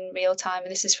showing it in real time,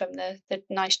 and this is from the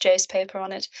nice JACE paper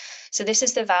on it. So this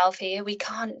is the valve here. We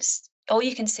can't, all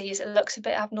you can see is it looks a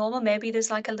bit abnormal. Maybe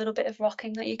there's like a little bit of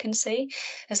rocking that you can see.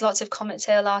 There's lots of comet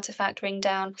tail artifact ring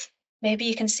down. Maybe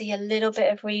you can see a little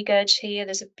bit of regurg here.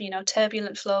 There's a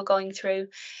turbulent flow going through,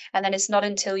 and then it's not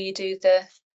until you do the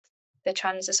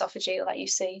transesophageal that you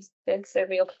see the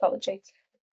real pathology.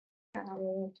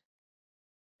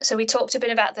 So we talked a bit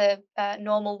about the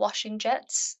normal washing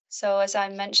jets. So as I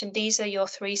mentioned, these are your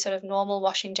 3 sort of normal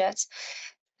washing jets,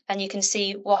 and you can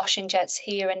see washing jets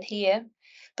here and here.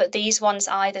 But these ones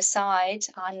either side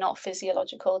are not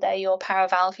physiological. They're your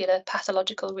paravalvular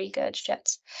pathological regurg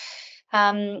jets.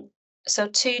 So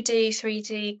 2D,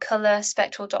 3D, color,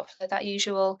 spectral Doppler, that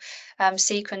usual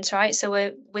sequence, right? So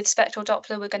with spectral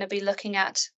Doppler, we're going to be looking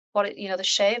at the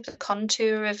shape, the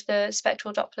contour of the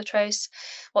spectral Doppler trace,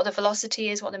 what the velocity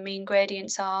is, what the mean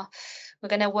gradients are. We're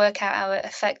going to work out our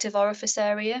effective orifice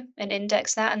area and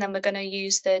index that, and then we're going to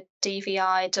use the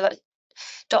DVI,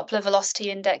 Doppler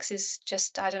velocity index is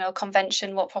just, I don't know,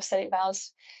 convention, what prosthetic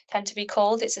valves tend to be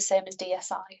called. It's the same as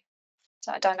DSI.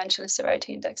 So dimensional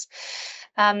severity index.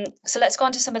 So let's go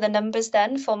on to some of the numbers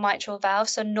then for mitral valve.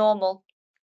 So normal.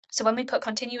 So when we put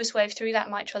continuous wave through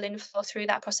that mitral inflow through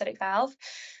that prosthetic valve,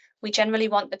 we generally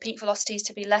want the peak velocities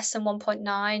to be less than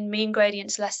 1.9, mean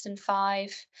gradients less than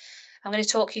 5. I'm going to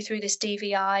talk you through this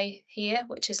DVI here,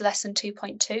 which is less than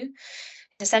 2.2.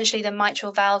 Essentially the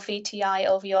mitral valve VTI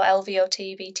over your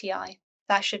LVOT VTI.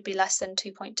 That should be less than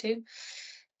 2.2.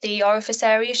 The orifice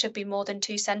area should be more than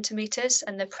 2 centimeters,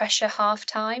 and the pressure half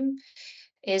time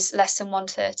is less than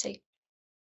 130.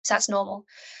 So that's normal.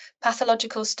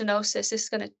 Pathological stenosis,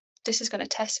 this is gonna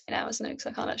test me now, isn't it? Because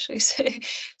I can't actually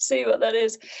see what that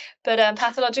is. But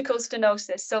pathological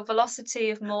stenosis, so velocity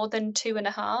of more than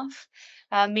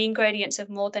 2.5, mean gradients of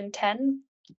more than 10,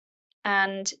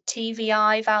 and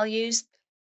TVI values,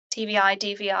 TVI,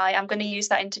 DVI, I'm going to use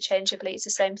that interchangeably. It's the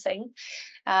same thing.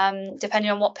 Depending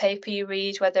on what paper you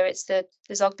read, whether it's the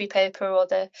Zogby paper or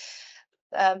the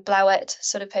Blauett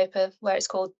sort of paper where it's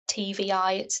called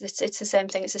TVI, it's the same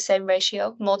thing. It's the same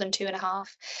ratio, more than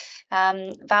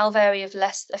 2.5. Valve area of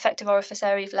effective orifice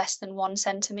area of less than 1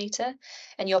 centimeter,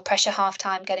 and your pressure half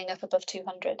time getting up above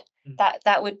 200.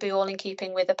 That would be all in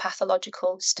keeping with a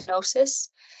pathological stenosis.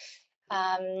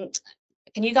 Can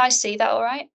you guys see that all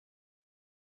right?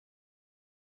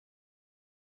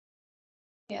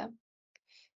 Yeah.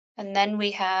 And then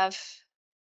we have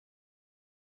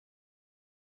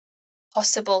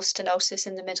possible stenosis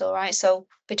in the middle, right? So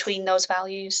between those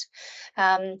values.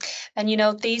 And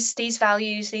these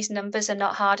values, these numbers are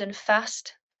not hard and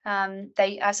fast.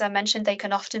 They, as I mentioned, they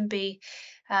can often be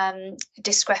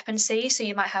discrepancy. So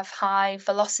you might have high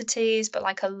velocities, but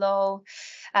like a low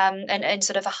and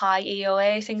sort of a high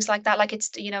EOA, things like that. Like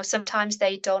it's, sometimes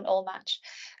they don't all match,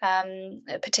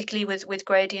 particularly with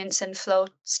gradients and flow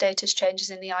status changes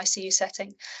in the ICU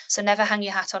setting. So never hang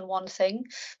your hat on one thing,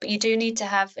 but you do need to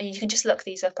have, and you can just look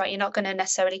these up, right? You're not going to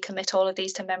necessarily commit all of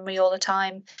these to memory all the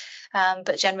time,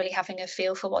 but generally having a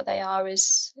feel for what they are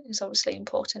is obviously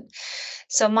important.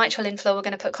 So mitral inflow, we're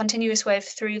going to put continuous wave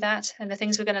through that, and the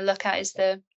things we're going to look at is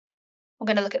we're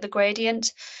going to look at the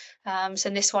gradient. So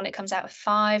in this one, it comes out with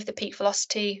 5, the peak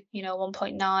velocity,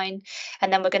 1.9,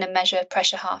 and then we're going to measure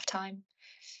pressure half time.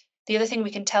 The other thing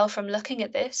we can tell from looking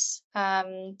at this,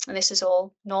 and this is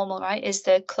all normal, right, is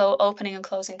the opening and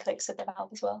closing clicks of the valve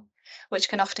as well, which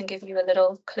can often give you a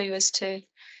little clue as to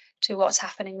what's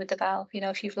happening with the valve,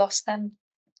 if you've lost them.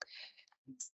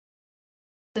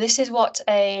 So this is what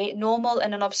a normal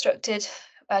and an obstructed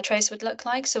trace would look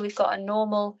like. So we've got a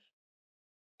normal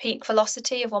peak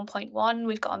velocity of 1.1.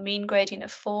 We've got a mean gradient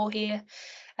of 4 here,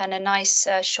 and a nice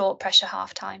short pressure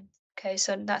half time. Okay,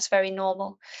 so that's very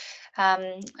normal,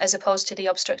 as opposed to the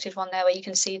obstructed one there, where you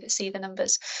can see the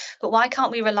numbers. But why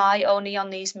can't we rely only on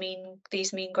these mean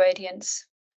gradients,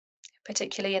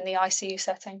 particularly in the ICU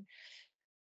setting,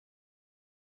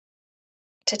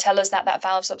 to tell us that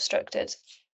valve's obstructed?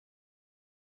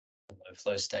 Low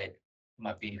flow state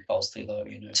might be falsely low,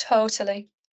 Totally.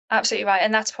 Absolutely right.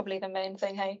 And that's probably the main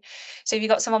thing, hey? So if you've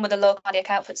got someone with a low cardiac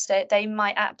output state, they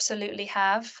might absolutely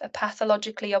have a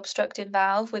pathologically obstructed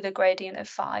valve with a gradient of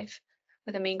 5,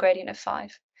 with a mean gradient of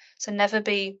 5. So never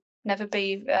be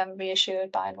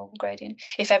reassured by a normal gradient.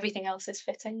 If everything else is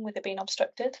fitting with it being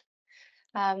obstructed,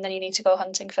 then you need to go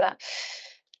hunting for that.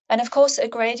 And of course, a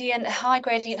high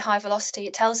gradient, high velocity,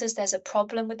 it tells us there's a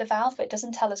problem with the valve, but it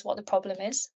doesn't tell us what the problem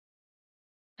is.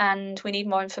 And we need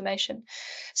more information.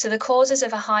 So the causes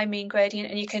of a high mean gradient,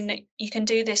 and you can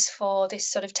do this for this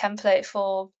sort of template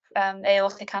for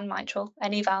aortic and mitral,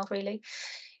 any valve really.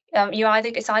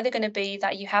 It's either going to be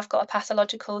that you have got a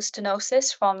pathological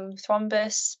stenosis from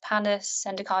thrombus, pannus,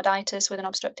 endocarditis with an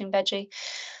obstructing veggie,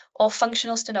 or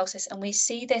functional stenosis. And we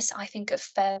see this, I think, a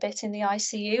fair bit in the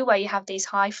ICU, where you have these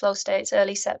high flow states,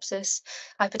 early sepsis,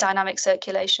 hyperdynamic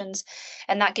circulations,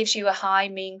 and that gives you a high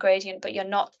mean gradient, but you're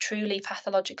not truly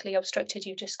pathologically obstructed.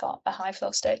 You've just got a high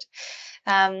flow state.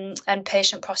 And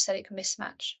patient prosthetic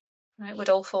mismatch, right, would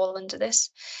all fall under this.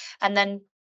 And then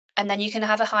you can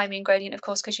have a high mean gradient, of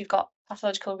course, because you've got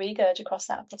pathological regurg across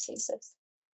that prosthesis,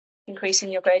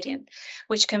 increasing your gradient,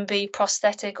 which can be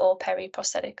prosthetic or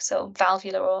periprosthetic, so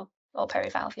valvular or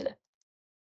perivalvular.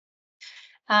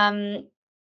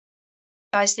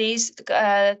 Guys,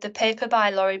 the paper by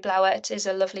Laurie Blauett is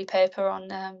a lovely paper on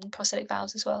prosthetic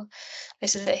valves as well.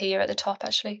 This is it here at the top,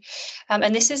 actually.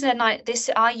 And this is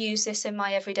I use this in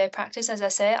my everyday practice. As I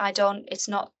say, it's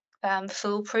not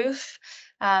foolproof,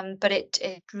 but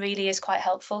it really is quite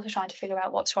helpful for trying to figure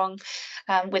out what's wrong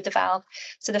with the valve.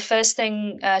 So the first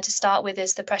thing to start with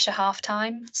is the pressure half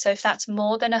time. So if that's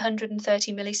more than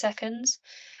 130 milliseconds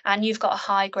and you've got a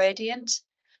high gradient,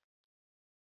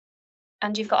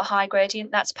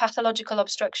 that's pathological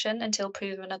obstruction until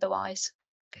proven otherwise.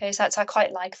 Okay, so I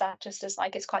quite like that, just as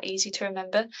like it's quite easy to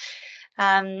remember.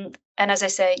 And as I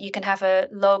say, you can have a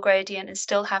low gradient and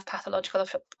still have pathological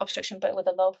obstruction, but with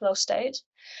a low flow state.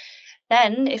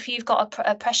 Then if you've got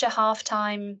a pressure half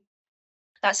time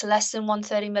that's less than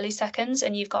 130 milliseconds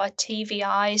and you've got a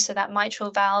TVI, so that mitral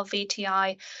valve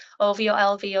VTI over your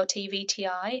LV or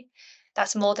TVTI,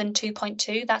 that's more than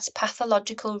 2.2, that's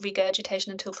pathological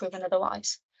regurgitation until proven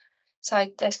otherwise. So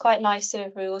there's quite nice sort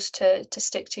of rules to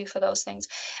stick to for those things.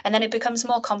 And then it becomes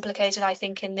more complicated, I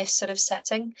think, in this sort of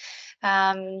setting.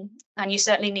 And you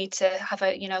certainly need to have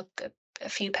a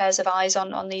few pairs of eyes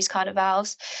on these kind of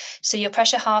valves. So your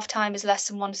pressure half time is less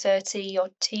than 130, your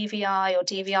TVI or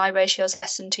DVI ratio is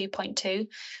less than 2.2.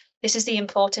 This is the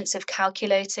importance of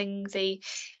calculating the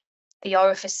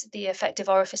effective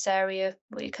orifice area.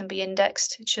 It can be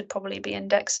indexed. It should probably be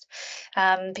indexed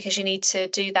because you need to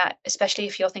do that, especially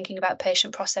if you're thinking about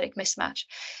patient prosthetic mismatch.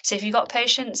 So if you've got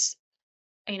patients,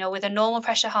 with a normal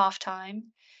pressure half time,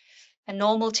 a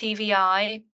normal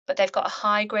TVI, but they've got a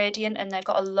high gradient and they've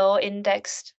got a low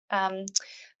indexed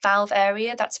valve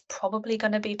area, that's probably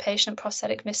going to be patient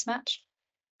prosthetic mismatch.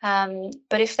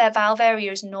 But if their valve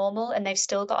area is normal and they've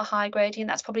still got a high gradient,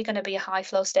 that's probably going to be a high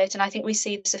flow state. And I think we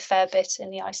see this a fair bit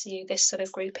in the ICU, this sort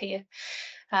of group here.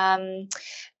 And,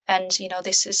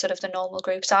 this is sort of the normal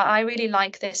group. So I really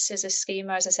like this as a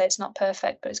schema. As I say, it's not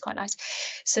perfect, but it's quite nice.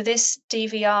 So this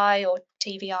DVI or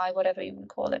TVI, whatever you want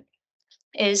to call it,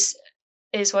 is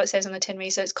what it says on the tin read.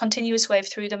 So it's continuous wave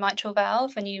through the mitral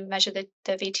valve, and you measure the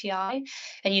VTI,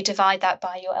 and you divide that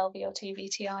by your LVOT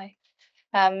VTI.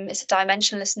 It's a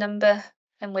dimensionless number,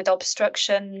 and with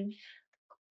obstruction,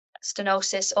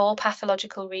 stenosis, or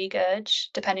pathological regurg,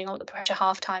 depending on what the pressure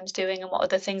half time's doing and what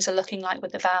other things are looking like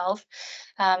with the valve,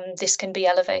 this can be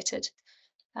elevated.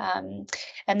 And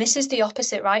this is the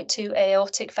opposite, right, to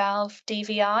aortic valve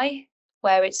DVI,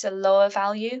 where it's a lower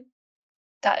value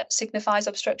that signifies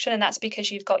obstruction, and that's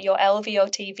because you've got your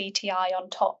LVOT VTI on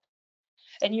top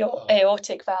and your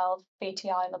aortic valve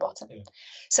VTI on the bottom. Yeah.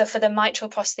 So for the mitral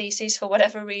prostheses, for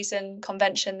whatever reason,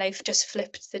 convention, they've just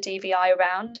flipped the DVI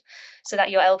around so that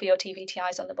your LVOT VTI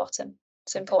is on the bottom.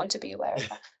 It's important to be aware of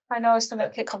that. I know it's a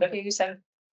bit confusing.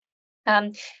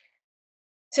 So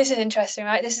this is interesting,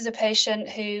 right? This is a patient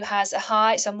who has a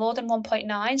high, so more than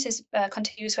 1.9, so it's a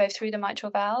continuous wave through the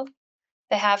mitral valve.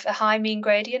 They have a high mean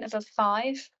gradient of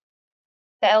 5.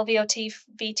 The LVOT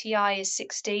VTI is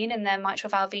 16 and their mitral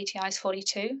valve VTI is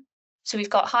 42. So we've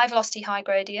got high velocity, high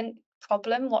gradient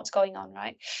problem. What's going on,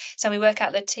 right? So we work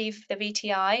out the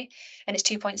VTI and it's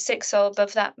 2.6, so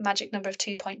above that magic number of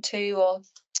 2.2 or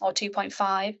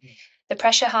 2.5. The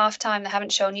pressure half time, they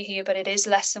haven't shown you here, but it is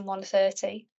less than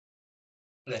 130.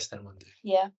 Less than 130.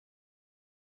 Yeah.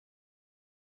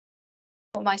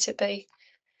 What might it be?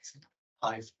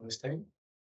 High flow state.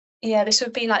 Yeah, this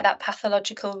would be like that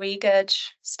pathological regurg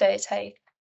state, hey,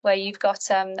 where you've got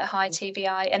a high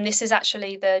TVI, and this is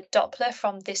actually the Doppler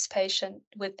from this patient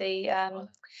with the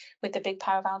big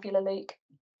paravalvular leak.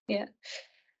 Yeah.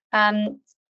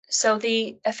 So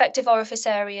the effective orifice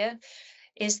area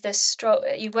is the stroke.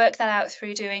 You work that out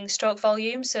through doing stroke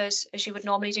volume. So as you would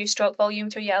normally do stroke volume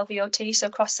through your LVOT, so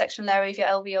cross-sectional area of your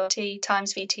LVOT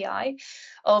times VTI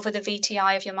over the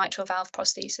VTI of your mitral valve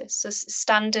prosthesis. So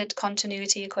standard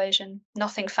continuity equation,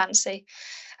 nothing fancy,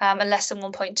 and less than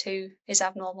 1.2 is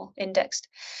abnormal, indexed.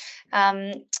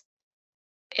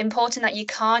 Important that you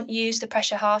can't use the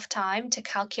pressure half time to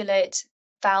calculate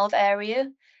valve area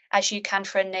as you can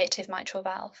for a native mitral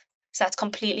valve. So that's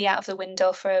completely out of the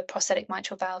window for a prosthetic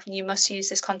mitral valve, and you must use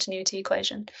this continuity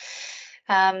equation.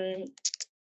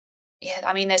 Yeah,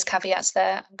 I mean, there's caveats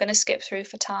there. I'm going to skip through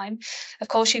for time. Of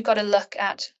course, you've got to look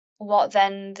at what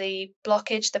then the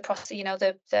blockage,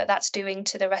 that's doing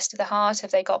to the rest of the heart.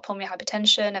 Have they got pulmonary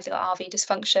hypertension? Have they got RV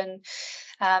dysfunction?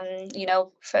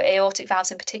 For aortic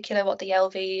valves in particular, what the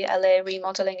LV, LA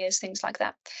remodeling is, things like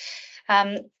that.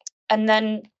 And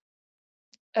then,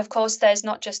 of course, there's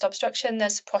not just obstruction,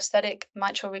 there's prosthetic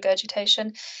mitral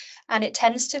regurgitation, and it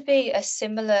tends to be a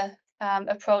similar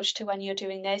approach to when you're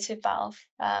doing native valve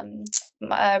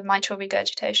mitral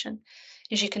regurgitation.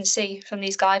 As you can see from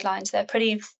these guidelines, they're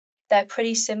pretty they're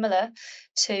pretty similar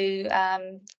to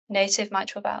native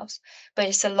mitral valves, but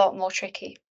it's a lot more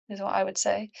tricky, is what I would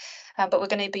say. But we're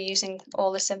going to be using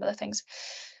all the similar things.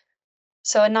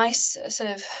 So a nice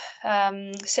sort of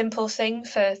simple thing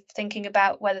for thinking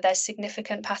about whether there's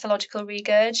significant pathological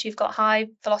regurg. You've got high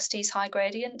velocities, high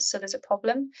gradients, so there's a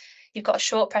problem. You've got a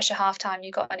short pressure half time,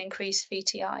 you've got an increased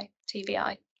VTI,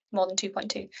 TVI, more than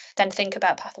 2.2. Then think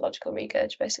about pathological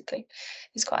regurg, basically.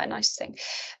 It's quite a nice thing.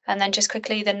 And then just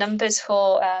quickly, the numbers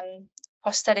for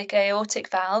prosthetic aortic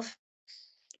valve.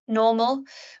 Normal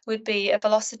would be a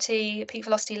peak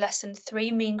velocity less than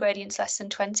 3, mean gradients less than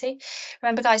 20.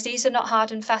 Remember, guys, these are not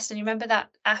hard and fast. And you remember that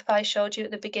app I showed you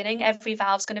at the beginning? Every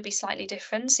valve's going to be slightly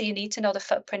different, so you need to know the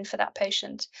footprint for that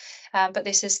patient. But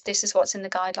this is what's in the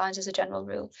guidelines as a general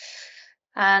rule.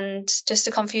 And just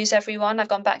to confuse everyone, I've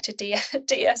gone back to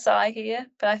DSI here,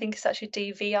 but I think it's actually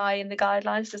DVI in the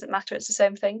guidelines. Doesn't matter, it's the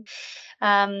same thing.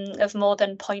 Of more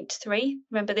than 0.3.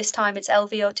 Remember, this time it's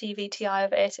LVOT VTI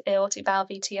of aortic valve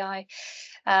VTI.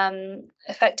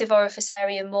 Effective orifice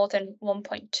area more than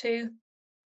 1.2.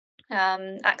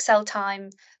 Accel time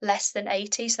less than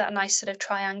 80, so that nice sort of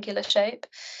triangular shape.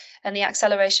 And the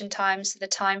acceleration time, so the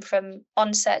time from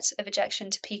onset of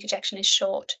ejection to peak ejection, is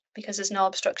short because there's no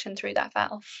obstruction through that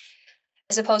valve,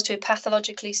 as opposed to a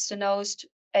pathologically stenosed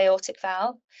aortic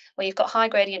valve, where you've got high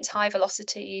gradients, high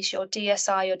velocities, your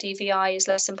DSI, your DVI is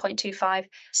less than 0.25,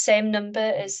 same number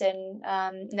as in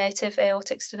native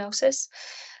aortic stenosis.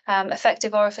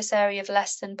 Effective orifice area of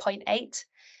less than 0.8.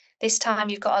 This time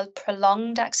you've got a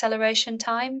prolonged acceleration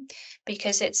time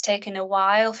because it's taken a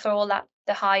while for all that,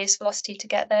 the highest velocity to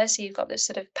get there. So you've got this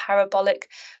sort of parabolic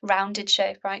rounded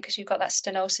shape, right? Because you've got that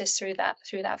stenosis through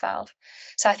that valve.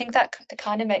 So I think that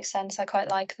kind of makes sense. I quite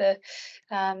like the,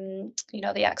 the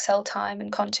accel time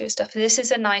and contour stuff. This is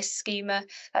a nice schema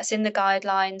that's in the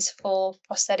guidelines for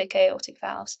prosthetic aortic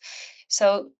valves.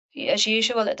 So as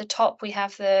usual, at the top we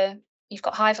have you've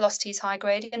got high velocities, high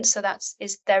gradients. So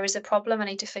there is a problem. I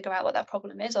need to figure out what that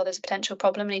problem is, or there's a potential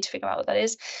problem. I need to figure out what that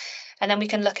is. And then we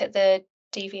can look at the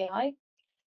DVI.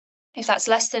 If that's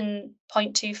less than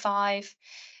 0.25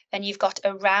 and you've got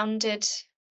a rounded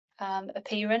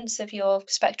appearance of your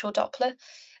spectral Doppler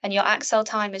and your accel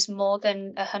time is more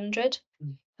than 100,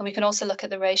 and we can also look at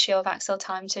the ratio of accel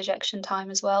time to ejection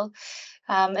time as well.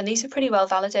 And these are pretty well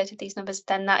validated, these numbers,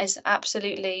 then that is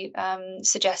absolutely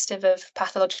suggestive of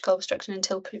pathological obstruction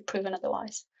until proven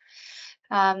otherwise.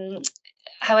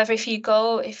 However, if you've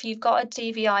got a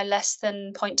DVI less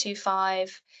than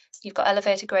 0.25, you've got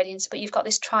elevated gradients, but you've got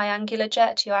this triangular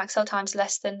jet, your accel time's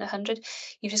less than 100,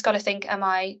 you've just got to think, am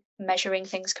I measuring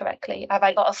things correctly? Have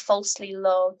I got a falsely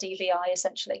low DVI,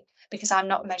 essentially, because I'm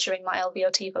not measuring my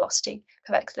LVOT velocity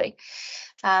correctly?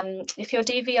 If your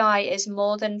DVI is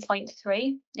more than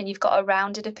 0.3 and you've got a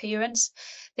rounded appearance,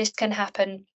 this can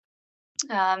happen,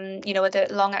 with a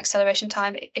long acceleration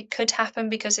time. It could happen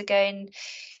because, again,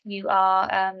 you've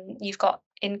got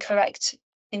incorrect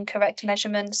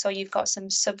measurement, so you've got some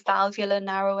subvalvular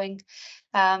narrowing,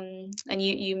 and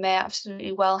you may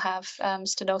absolutely well have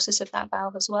stenosis of that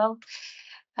valve as well.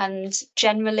 And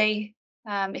generally,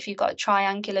 if you've got a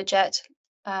triangular jet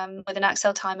with an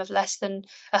accel time of less than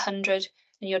 100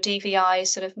 and your DVI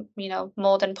is sort of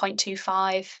more than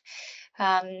 0.25,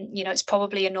 it's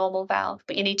probably a normal valve,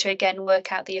 but you need to again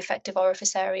work out the effective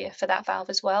orifice area for that valve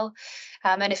as well.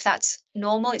 And if that's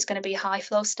normal, it's going to be high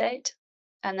flow state.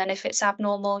 And then if it's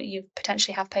abnormal, you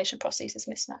potentially have patient prosthesis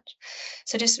mismatch.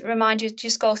 So just remind you,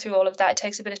 just go through all of that. It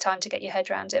takes a bit of time to get your head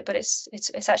around it, but it's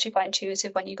actually quite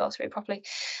intuitive when you go through it properly.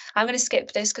 I'm going to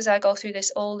skip this because I go through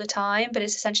this all the time, but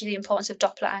it's essentially the importance of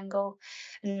Doppler angle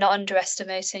and not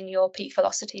underestimating your peak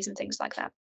velocities and things like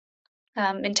that.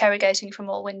 Interrogating from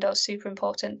all windows, super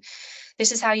important.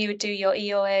 This is how you would do your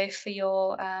EOA for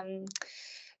your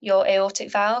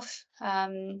aortic valve.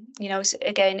 Again,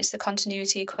 it's the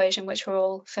continuity equation, which we're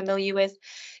all familiar with.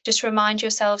 Just remind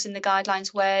yourselves in the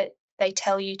guidelines where they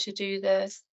tell you to do the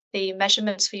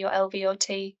measurements for your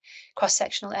LVOT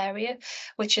cross-sectional area,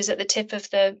 which is at the tip of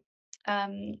the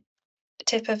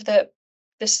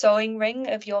sewing ring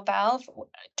of your valve,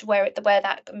 where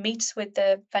that meets with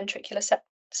the ventricular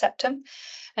septum.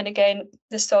 And again,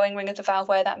 the sewing ring of the valve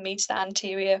where that meets the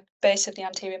anterior base of the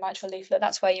anterior mitral leaflet,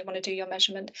 that's where you want to do your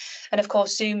measurement. And of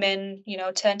course, zoom in,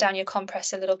 turn down your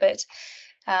compress a little bit,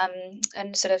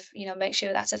 and sort of, make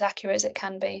sure that's as accurate as it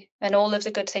can be. And all of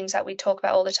the good things that we talk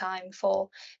about all the time for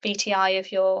VTI of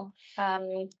your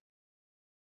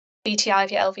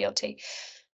LVOT.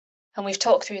 And we've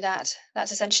talked through that.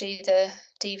 That's essentially the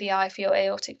DVI for your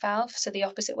aortic valve. So the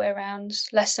opposite way around,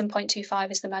 less than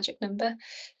 0.25 is the magic number.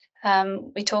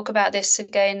 We talk about this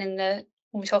again in the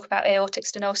when we talk about aortic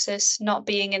stenosis, not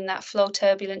being in that flow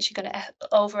turbulence, you're going to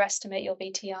overestimate your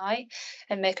VTI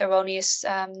and make erroneous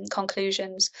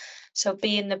conclusions. So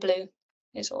be in the blue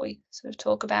is what we sort of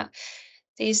talk about.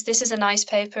 This is a nice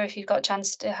paper if you've got a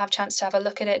chance to have a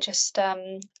look at it, just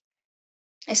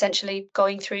essentially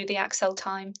going through the Axel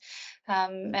time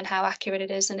and how accurate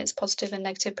it is, and its positive and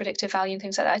negative predictive value and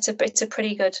things like that. It's a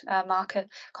pretty good marker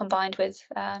combined with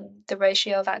the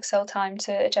ratio of Axel time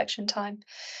to ejection time.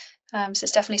 So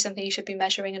it's definitely something you should be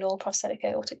measuring in all prosthetic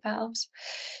aortic valves.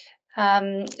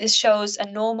 This shows a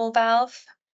normal valve.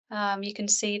 You can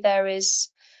see there is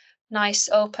nice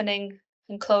opening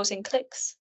and closing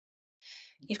clicks.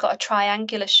 You've got a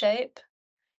triangular shape.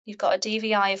 You've got a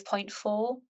DVI of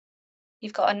 0.4.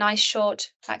 You've got a nice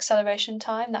short acceleration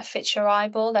time that fits your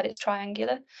eyeball, that it's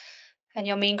triangular. And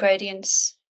your mean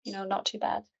gradient's, not too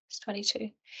bad. It's 22.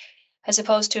 As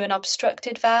opposed to an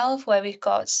obstructed valve where we've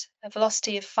got a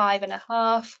velocity of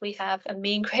 5.5, we have a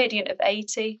mean gradient of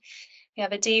 80, we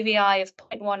have a DVI of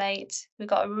 0.18, we've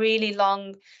got a really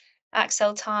long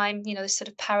axel time, this sort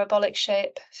of parabolic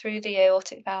shape through the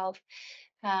aortic valve.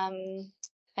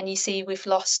 And you see we've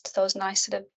lost those nice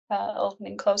sort of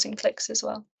opening closing clicks as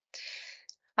well.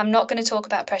 I'm not going to talk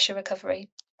about pressure recovery.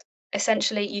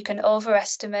 Essentially, you can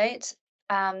overestimate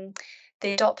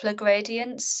the Doppler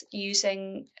gradients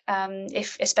using,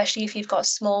 especially if you've got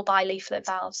small bileaflet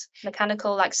valves,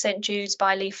 mechanical like St. Jude's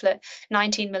bileaflet,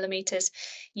 19 millimeters,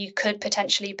 you could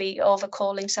potentially be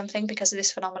overcalling something because of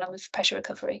this phenomenon with pressure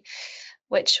recovery,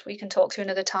 which we can talk through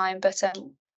another time, but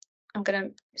I'm going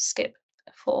to skip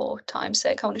for time's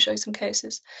sake. I want to show you some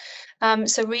cases.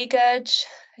 So regurg,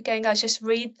 again, guys, just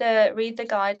read the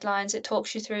guidelines. It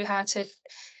talks you through how to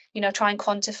try and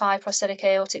quantify prosthetic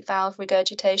aortic valve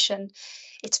regurgitation.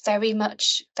 It's very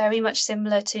much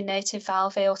similar to native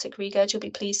valve aortic regurg. You'll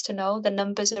be pleased to know the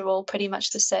numbers are all pretty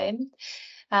much the same.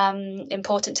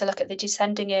 Important to look at the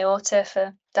descending aorta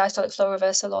for diastolic flow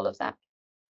reversal, all of that.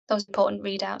 Those important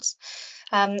readouts.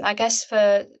 I guess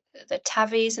for the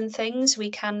TAVIs and things,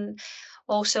 we tend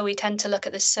to look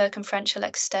at the circumferential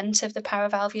extent of the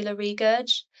paravalvular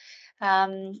regurg.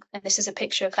 And this is a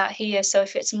picture of that here. So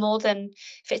if it's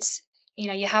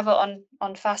you have it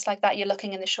on fast like that, you're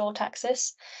looking in the short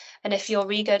axis. And if your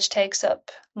regurg takes up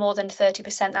more than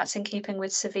 30%, that's in keeping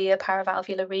with severe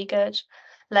paravalvular regurg.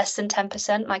 Less than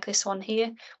 10%, like this one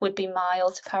here, would be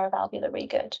mild paravalvular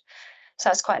regurg. So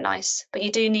that's quite nice. But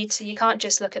you can't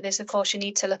just look at this, of course, you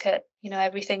need to look at,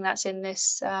 everything that's in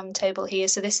this table here.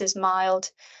 So this is mild,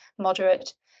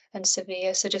 moderate, and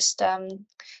severe. So just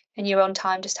in your own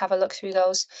time, just have a look through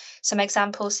those. Some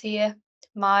examples here: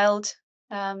 mild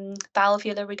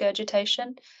valvular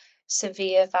regurgitation,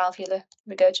 severe valvular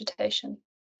regurgitation.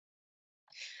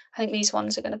 I think these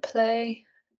ones are going to play.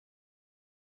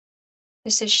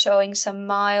 This is showing some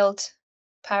mild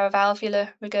paravalvular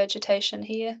regurgitation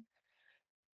here.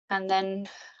 And then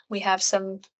we have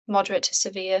some moderate to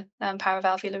severe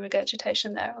paravalvular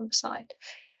regurgitation there on the side.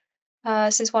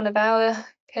 This is one of our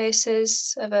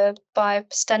cases of a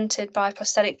stented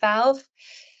biprosthetic valve,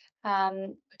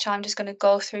 which I'm just going to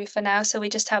go through for now. So you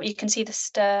can see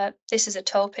this is a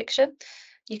toe picture.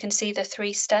 You can see the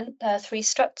three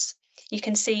struts. You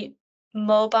can see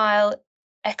mobile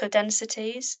echo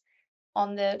densities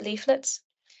on the leaflets.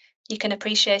 You can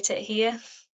appreciate it here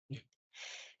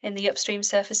in the upstream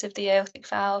surface of the aortic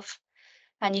valve,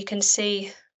 and you can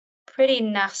see pretty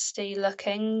nasty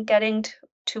looking, getting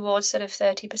towards sort of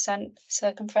 30%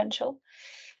 circumferential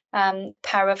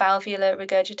paravalvular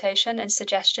regurgitation, and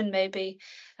suggestion maybe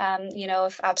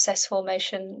of abscess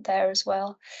formation there as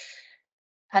well.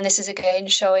 And this is again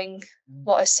showing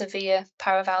what a severe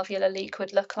paravalvular leak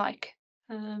would look like.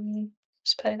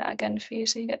 Just play that again for you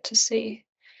so you get to see.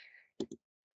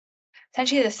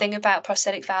 Essentially, the thing about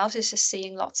prosthetic valves is just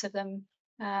seeing lots of them.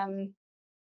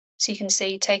 So you can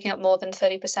see taking up more than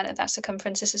 30% of that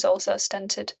circumference. This is also a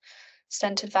stented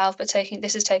valve, but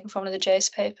this is taken from one of the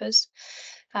Jace papers.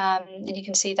 And you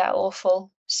can see that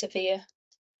awful, severe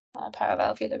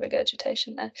paravalvular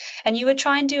regurgitation there. And you would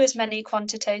try and do as many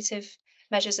quantitative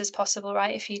measures as possible,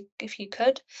 right? If you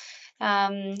could.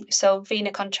 So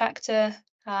vena contractor,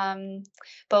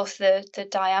 both the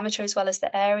diameter as well as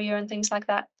the area and things like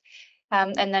that.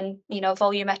 And then,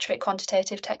 volumetric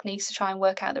quantitative techniques to try and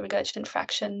work out the regurgitant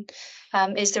fraction.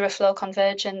 Is there a flow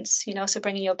convergence, so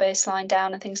bringing your baseline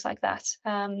down and things like that.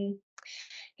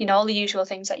 All the usual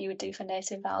things that you would do for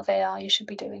native valve AR, you should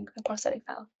be doing for prosthetic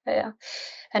valve AR.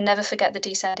 And never forget the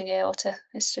descending aorta.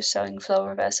 It's just showing flow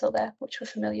reversal there, which we're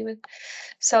familiar with.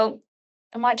 So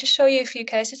I might just show you a few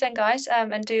cases then, guys,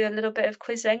 and do a little bit of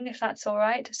quizzing, if that's all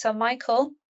right. So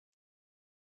Michael,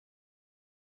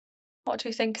 What do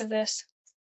we think of this?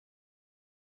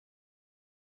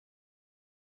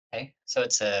 Okay, so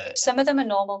it's a Some of them are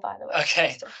normal, by the way.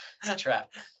 okay. So- It's a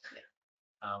trap.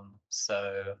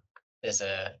 So there's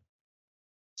a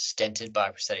stented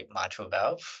bioprosthetic mitral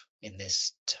valve in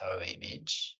this toe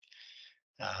image.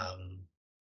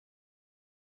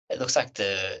 It looks like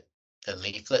the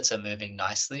leaflets are moving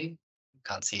nicely.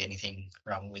 Can't see anything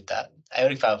wrong with that.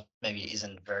 Aortic valve maybe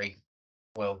isn't very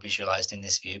well visualized in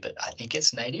this view, but I think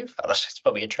it's native. It's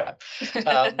probably a trap.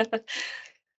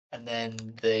 And then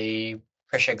the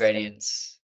pressure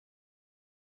gradients.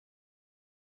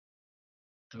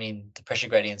 I mean, the pressure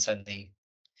gradient's only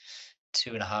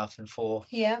 2.5 and 4.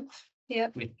 Yeah, yeah.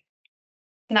 With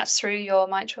And that's through your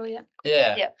mitral, yeah.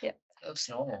 yeah, Yeah, yeah, it looks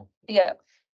normal. yeah.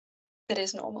 It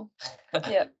is normal.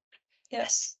 Yeah,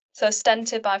 yes. So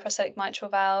stented bioprosthetic mitral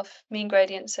valve, mean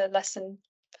gradients are less than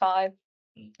 5.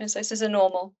 And so this is a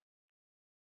normal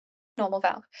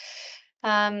valve.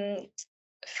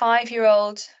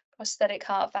 5-year-old prosthetic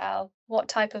heart valve. What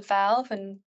type of valve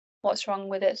and what's wrong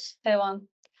with it? Ewan?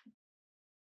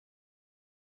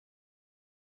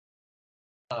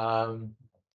 I'm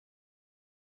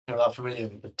not familiar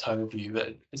with the toe view,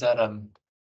 but is that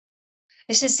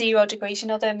This is 0 degrees. You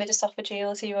know the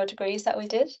mid-esophageal 0 degrees that we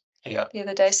did yeah, the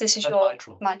other day. So this is that's your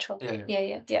mitral. mitral.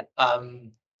 Yeah. Yeah.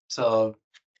 So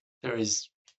there is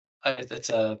it's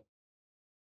a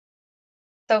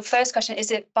So first question,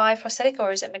 is it bioprosthetic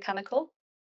or is it mechanical?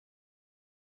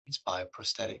 it's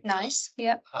bioprosthetic. Nice.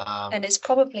 Yeah. Um, And it's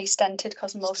probably stented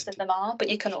because most of stented. them are, but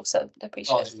you can also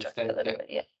appreciate it's it a stented, little yeah. bit.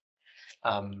 Yeah.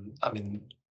 I mean,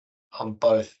 on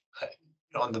both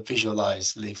on the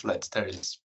visualized leaflets, there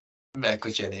is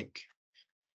echogenic,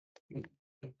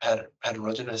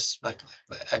 heterogeneous, like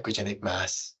echogenic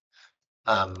mass.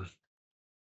 You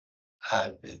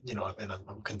know, and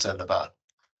I'm concerned about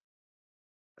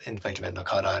infective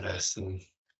endocarditis and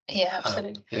Yeah,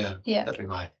 absolutely. Yeah. that'd be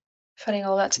my Putting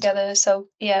all that together. So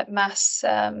yeah, mass,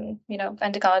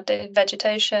 endocard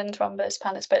vegetation, thrombus,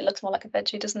 pannus, but it looks more like a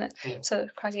veggie, doesn't it? Yeah. So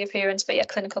craggy appearance, but yeah,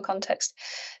 clinical context.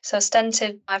 So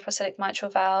stented bioprosthetic mitral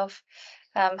valve,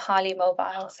 highly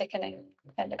mobile, thickening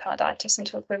endocarditis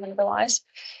until proven otherwise.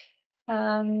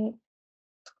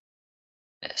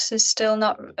 This is still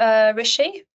not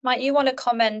Rishi. Might you want to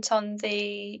comment on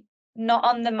not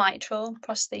on the mitral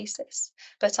prosthesis,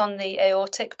 but on the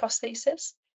aortic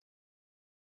prosthesis?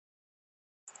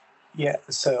 Yeah,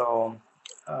 so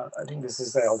I think this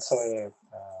is also a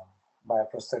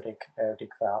bioprosthetic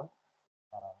aortic valve,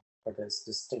 but it's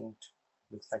distinct,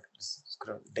 looks like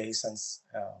dehiscence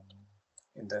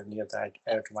in the near the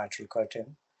aortomitral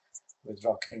curtain with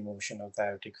rocking motion of the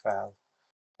aortic valve,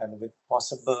 and with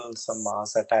possible some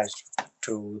mass attached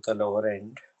to the lower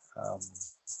end.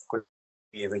 Could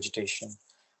be a vegetation.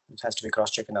 It has to be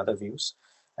cross-checked in other views.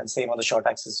 And same on the short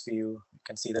axis view, you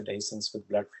can see the dehiscence with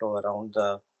blood flow around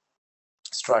the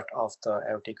strut of the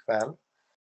aortic valve,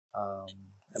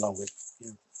 along with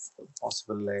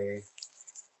possible there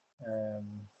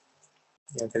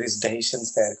is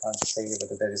dehiscence there. I can't say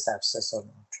whether there is abscess or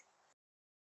not.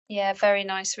 Yeah, very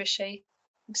nice, Rishi.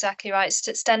 Exactly right.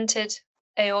 Stented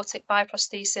aortic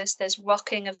bioprosthesis. There's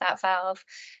rocking of that valve.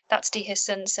 That's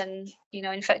dehiscence and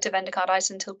infective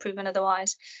endocarditis until proven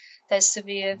otherwise. There's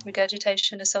severe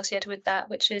regurgitation associated with that,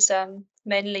 which is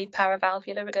mainly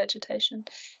paravalvular regurgitation.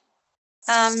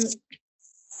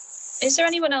 Is there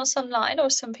anyone else online, or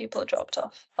some people dropped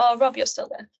off? Oh, Rob, you're still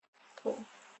there. Cool.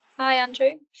 Hi,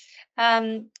 Andrew.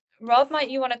 Rob, might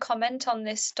you want to comment on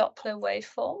this Doppler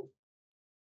waveform?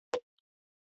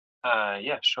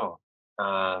 Yeah, sure.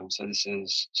 So this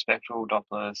is spectral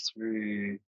Doppler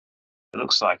through, it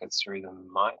looks like it's through the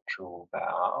mitral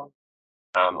valve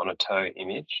on a toe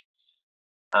image.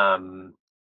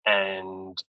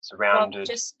 And surrounded.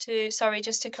 Rob,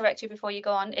 just to correct you before you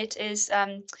go on, it is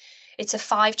it's a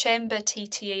 5-chamber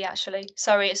TTE actually.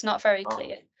 Sorry, it's not very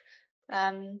clear.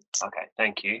 Okay,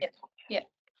 thank you. Yeah.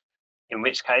 In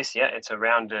which case, yeah, it's a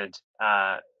rounded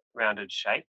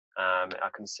shape. I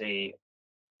can see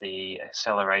the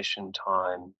acceleration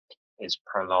time is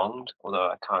prolonged, although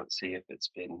I can't see if it's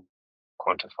been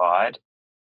quantified.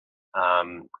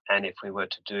 And if we were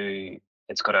to do,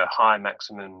 it's got a high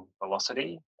maximum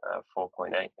velocity,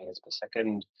 4.8 meters per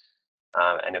second.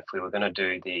 And if we were going to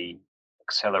do the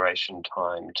acceleration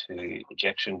time to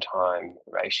ejection time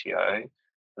ratio,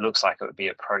 it looks like it would be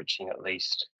approaching at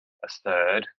least a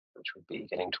third, which would be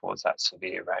getting towards that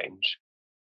severe range.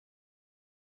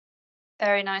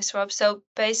 Very nice, Rob. So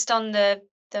based on the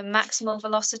maximal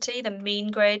velocity, the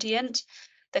mean gradient,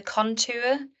 the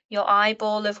contour, your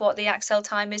eyeball of what the accel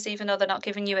time is, even though they're not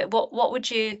giving you it. What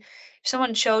would you, if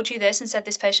someone showed you this and said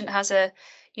this patient has a,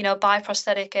 you know,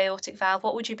 biprosthetic aortic valve,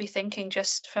 what would you be thinking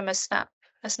just from a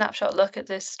snapshot look at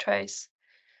this trace?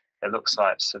 It looks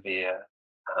like severe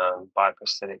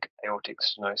biprosthetic aortic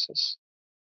stenosis.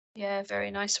 Yeah,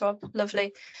 very nice, Rob.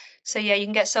 Lovely. So yeah, you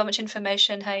can get so much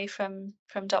information, hey, from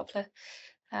Doppler.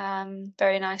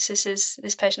 Very nice.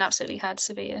 This patient absolutely had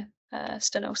severe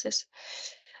stenosis.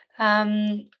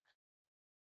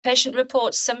 Patient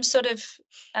reports some sort of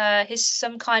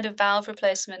some kind of valve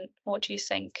replacement. What do you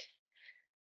think,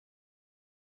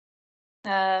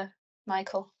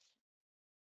 Michael?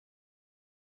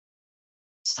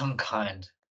 Some kind.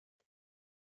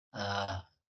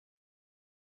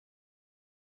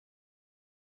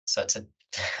 So it's a.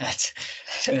 I'm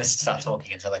gonna start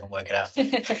talking until I can work it out.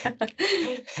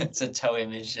 It's a toe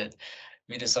image at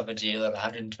mid-esophageal at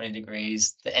 120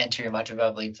 degrees. The anterior mitral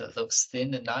valve leaflet looks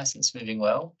thin and nice and it's moving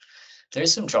well. There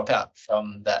is some dropout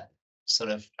from that sort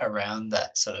of around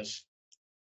that sort of.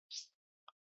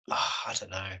 Oh, I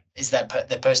don't know. Is that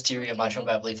the posterior mitral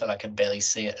valve leaflet? I can barely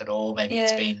see it at all. Maybe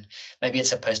maybe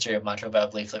it's a posterior mitral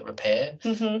valve leaflet repair,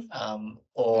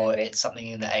 or it's something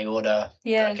in the aorta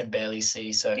that I can barely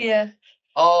see. So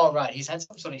oh right, he's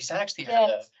actually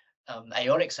had a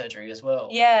aortic surgery as well.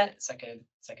 Yeah, it's like a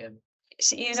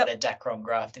a Dacron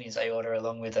graft in his aorta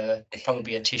along with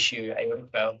probably a tissue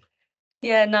aortic valve.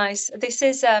 Yeah, nice. This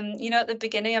is, you know, at the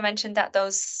beginning I mentioned that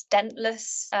those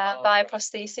stentless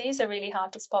bioprostheses are really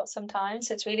hard to spot sometimes.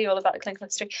 So it's really all about the clinical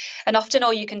history. And often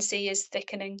all you can see is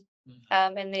thickening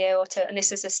in the aorta. And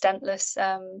this is a stentless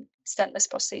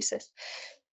prosthesis.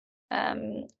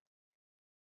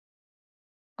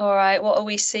 All right, what are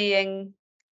we seeing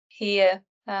here?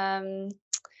 Rob,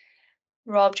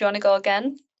 do you want to go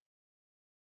again?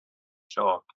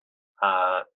 Sure.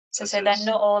 So they're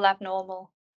not all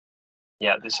abnormal.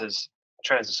 Yeah, this is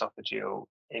transesophageal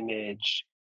image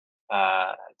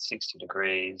at 60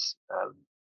 degrees,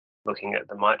 looking at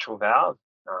the mitral valve,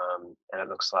 and it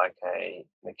looks like a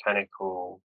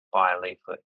mechanical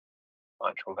bileaflet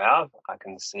mitral valve. I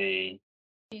can see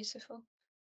beautiful.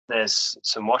 There's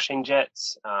some washing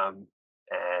jets, and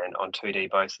on 2D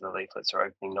both of the leaflets are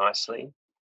opening nicely,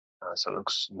 so it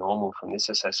looks normal from this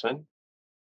assessment.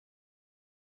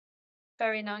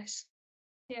 Very nice.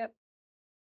 Yep.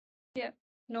 Yep.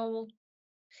 Normal.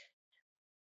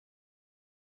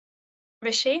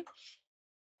 Rishi?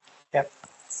 Yep.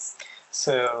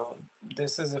 So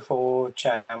this is a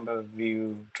 4-chamber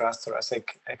view transthoracic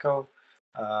echo.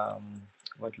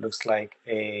 What looks like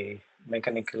a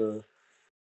mechanical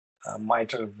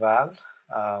mitral valve,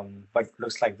 but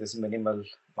looks like this minimal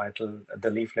the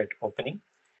leaflet opening.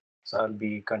 So I'll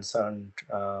be concerned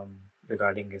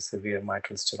regarding a severe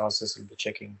mitral stenosis. We'll be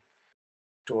checking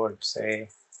towards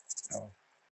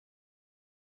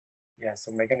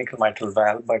so mechanical mitral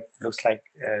valve, but looks like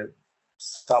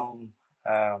some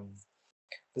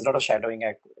there's a lot of shadowing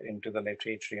into the left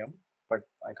atrium, but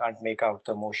I can't make out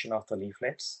the motion of the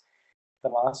leaflets. The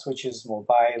mask, which is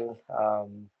mobile,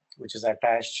 which is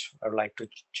attached, I would like to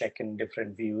check in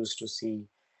different views to see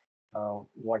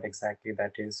what exactly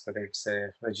that is, whether it's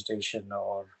a vegetation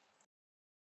or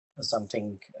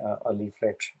something, a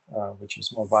leaflet which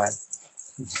is mobile.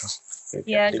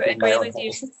 Yeah, agree with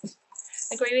you.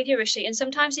 Agree with you, Rishi. And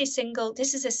sometimes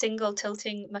this is a single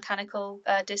tilting mechanical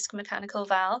disc mechanical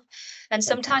valve. And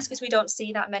sometimes because we don't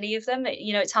see that many of them,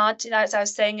 you know, it's hard to, as I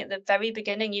was saying at the very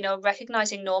beginning, you know,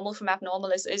 recognizing normal from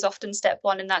abnormal is often step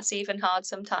one. And that's even hard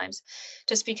sometimes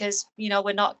just because, you know,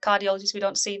 we're not cardiologists, we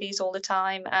don't see these all the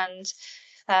time. And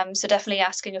so definitely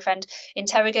asking a friend,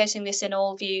 interrogating this in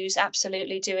all views,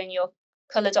 absolutely doing your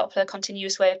color Doppler,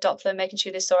 continuous wave Doppler, making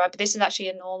sure this is all right. But this is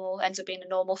actually ends up being a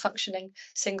normal functioning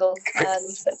single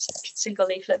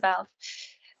leaflet valve.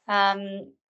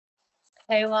 K1.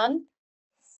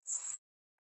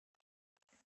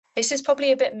 This is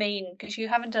probably a bit mean because you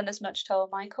haven't done as much toe,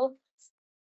 Michael.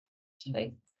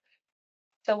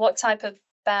 So what type of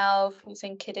valve do you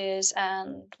think it is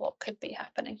and what could be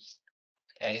happening?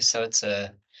 Okay, so it's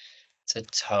a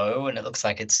toe and it looks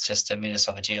like it's just a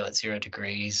mid-esophageal at 0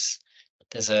 degrees.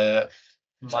 There's a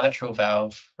mitral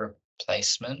valve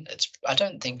replacement. I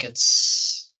don't think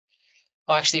it's.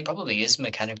 Oh, actually, it probably is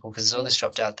mechanical because there's all this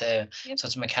dropped out there. Yep. So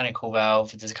it's a mechanical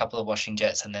valve. There's a couple of washing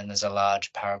jets, and then there's a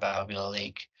large paravalvular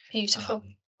leak. Beautiful.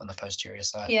 On the posterior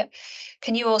side. Yeah.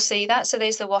 Can you all see that? So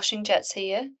there's the washing jets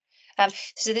here.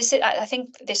 So this is, I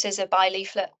think this is a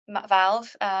bileaflet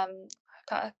valve.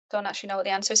 I don't actually know what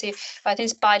the answer is here. But I think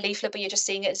it's bi-leaflet, but you're just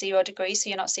seeing it at 0 degrees, so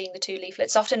you're not seeing the 2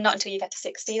 leaflets. Often not until you get to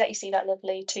 60 that you see that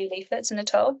lovely 2 leaflets in the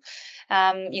toe.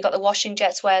 You've got the washing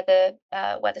jets where the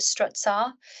struts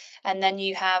are, and then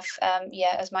you have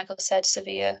yeah, as Michael said,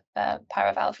 severe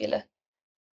paravalvular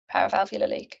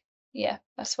leak. Yeah,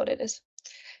 that's what it is.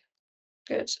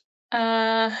 Good.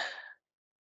 I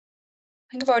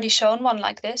think I've already shown one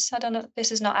like this. I don't know.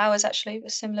 This is not ours actually. It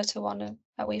was similar to one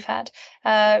that we've had.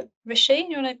 Rishi,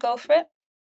 you want to go for it?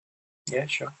 Yeah,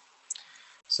 sure.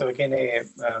 So again, a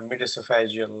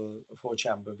mid-esophageal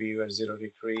 4-chamber view at 0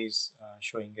 degrees,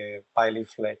 showing a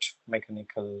bi-leaflet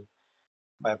mechanical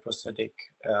bioprosthetic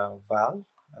valve.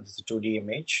 And this is a 2D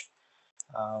image.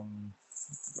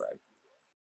 Right.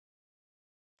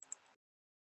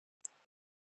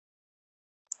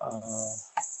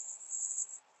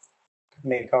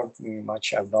 Make out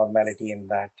much abnormality in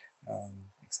that,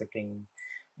 excepting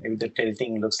maybe the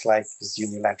tilting looks like it's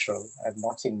unilateral. I've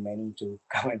not seen many to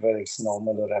comment whether it's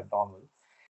normal or abnormal.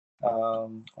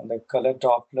 On the color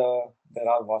Doppler, there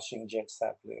are washing jets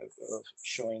that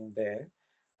showing there,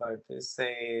 but there's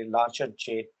a larger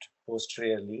jet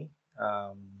posteriorly,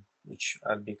 which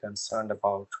I'll be concerned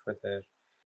about whether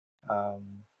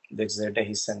there's a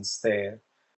dehiscence there,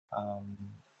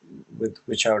 with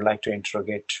which I would like to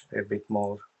interrogate a bit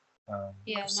more,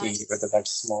 Yeah, to see nice. whether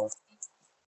that's more.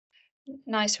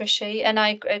 Nice, Rishi, and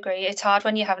I agree. It's hard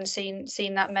when you haven't seen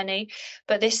that many,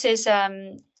 but this is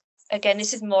again,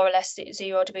 this is more or less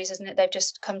 0 degrees, isn't it? They've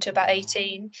just come to about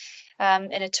 18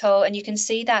 in a toe, and you can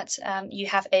see that you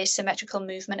have asymmetrical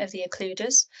movement of the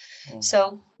occluders.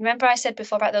 So remember I said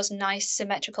before about those nice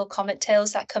symmetrical comet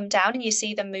tails that come down, and you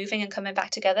see them moving and coming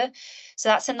back together. So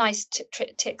that's a nice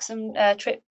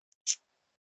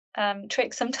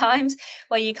trick sometimes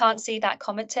where you can't see that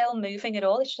comet tail moving at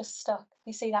all. It's just stuck.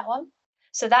 You see that one?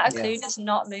 So that occluder is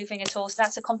not moving at all. So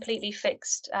that's a completely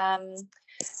fixed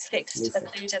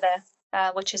occluder there,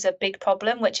 which is a big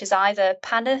problem, which is either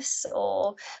pannus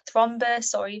or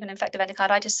thrombus or even infective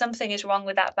endocarditis. Something is wrong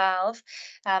with that valve.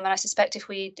 And I suspect if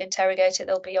we interrogate it,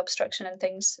 there'll be obstruction and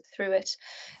things through it.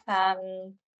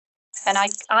 And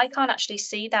I can't actually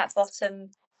see that bottom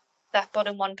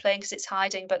one plane because it's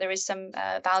hiding, but there is some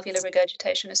valvular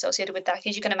regurgitation associated with that.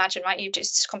 As you can imagine, right, you've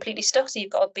just completely stuck, so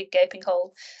you've got a big gaping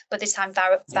hole, but this time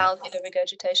valvular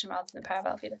regurgitation rather than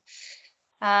paravalvular.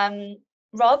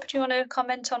 Rob, do you want to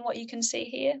comment on what you can see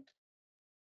here?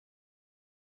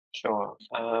 Sure.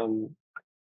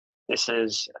 This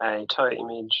is a toe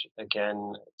image.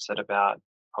 Again, it's at about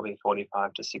probably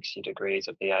 45 to 60 degrees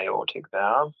of the aortic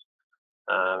valve,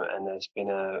 and there's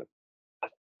been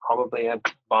probably a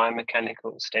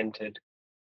biomechanical stented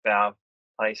valve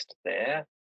placed there,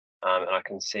 and I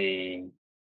can see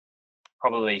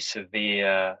probably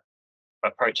severe,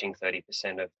 approaching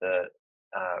 30% of the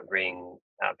ring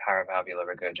paravalvular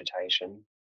regurgitation.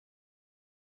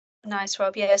 Nice,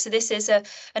 Rob. Yeah, so this is a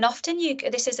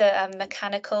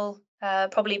mechanical,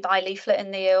 probably bi-leaflet in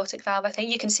the aortic valve. I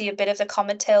think you can see a bit of the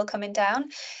comet tail coming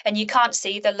down, and you can't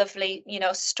see the lovely,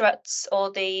 struts or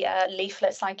the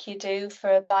leaflets like you do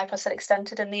for a biprosthetic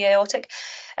stented in the aortic.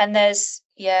 And there's,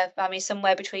 I mean,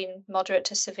 somewhere between moderate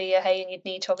to severe, hey, and you'd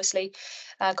need to obviously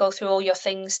go through all your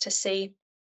things to see.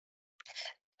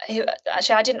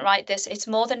 Actually, I didn't write this. It's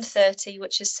more than 30,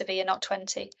 which is severe, not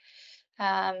 20.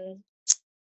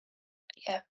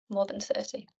 Yeah, more than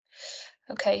 30.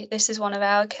 Okay, this is one of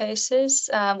our cases,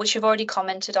 which you've already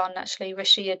commented on. Actually,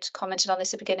 Rishi had commented on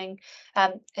this at the beginning.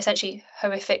 Essentially,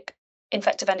 horrific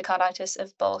infective endocarditis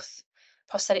of both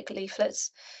prosthetic leaflets,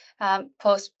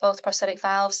 both prosthetic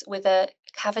valves with a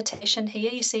cavitation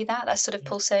here. You see that? That's sort of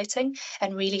pulsating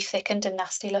and really thickened and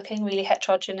nasty looking, really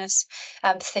heterogeneous,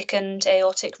 thickened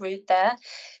aortic root there.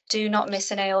 Do not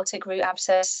miss an aortic root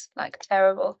abscess, like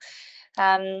terrible.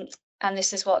 And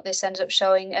this is what this ended up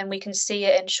showing, and we can see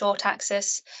it in short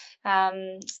axis,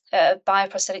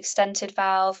 bioprosthetic stented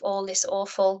valve, all this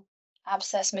awful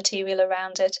abscess material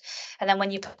around it. And then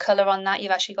when you put colour on that,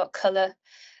 you've actually got colour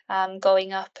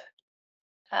going up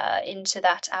into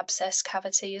that abscess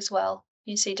cavity as well.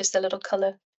 You see just a little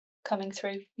colour coming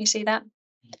through. You see that?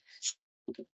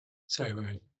 Sorry,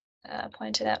 wait.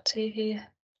 Pointed out to you here.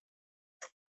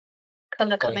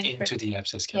 Colour coming into through. the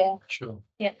abscess cavity. Yeah. Sure.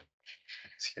 Yeah.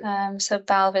 So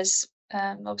valve is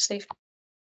obviously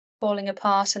falling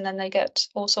apart, and then they get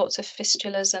all sorts of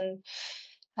fistulas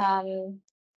and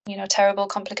terrible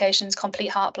complications, complete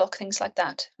heart block, things like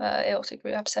that, aortic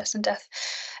root abscess and death.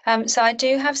 So I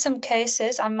do have some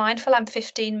cases. I'm mindful I'm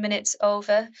 15 minutes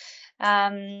over,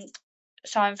 so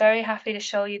I'm very happy to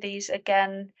show you these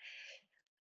again.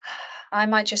 I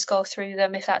might just go through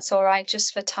them if that's all right,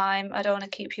 just for time. I don't want to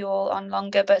keep you all on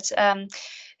longer, but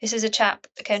this is a chap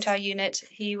that came to our unit.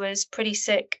 He was pretty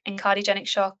sick in cardiogenic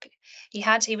shock.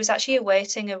 He was actually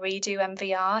awaiting a redo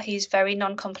MVR. He's very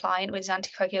non-compliant with his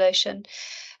anticoagulation.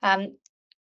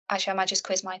 Actually, I might just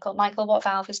quiz Michael. Michael, what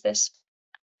valve is this?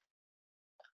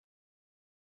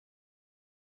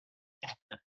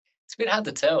 It's a bit hard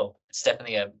to tell. It's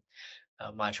definitely a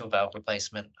mitral valve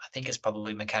replacement. I think it's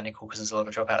probably mechanical because there's a lot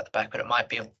of dropout at the back, but it might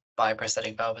be a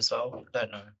bioprosthetic valve as well. I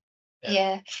don't know.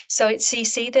 Yeah. So it's, you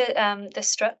see the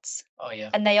struts, Oh yeah.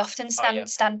 and they often yeah.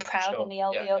 stand proud Sure. in the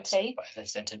LVOT. They're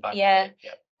centered by. Yeah.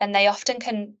 Yeah. And they often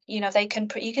can, you know,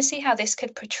 you can see how this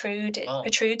could protrude. It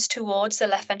protrudes towards the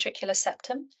left ventricular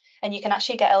septum, and you can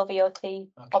actually get LVOT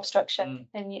obstruction.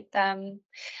 And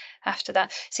after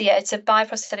that, so yeah, it's a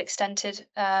bioprosthetic stented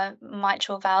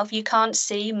mitral valve. You can't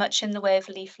see much in the way of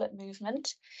leaflet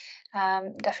movement.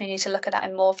 Definitely need to look at that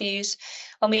in more views.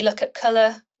 When we look at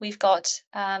colour, we've got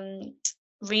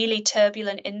really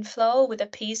turbulent inflow with a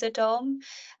Pisa dome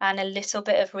and a little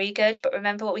bit of regurg. But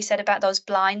remember what we said about those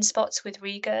blind spots with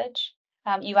regurg.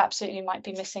 You absolutely might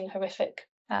be missing horrific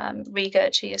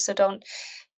regurg here. So don't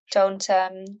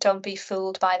be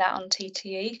fooled by that on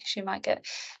TTE, because you might get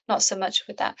not so much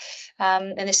with that.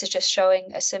 And this is just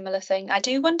showing a similar thing. I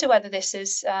do wonder whether this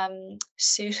is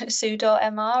pseudo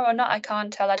MR or not. I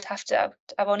can't tell.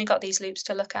 I've only got these loops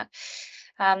to look at.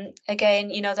 Again,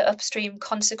 you know, the upstream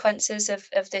consequences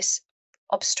of this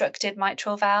obstructed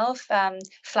mitral valve,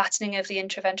 flattening of the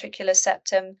intraventricular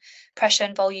septum, pressure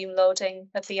and volume loading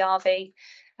of the RV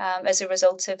as a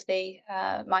result of the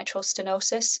mitral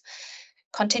stenosis.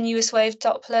 Continuous wave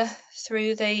Doppler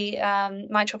through the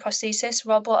mitral prosthesis.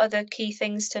 Rob, what are the key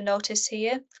things to notice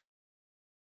here?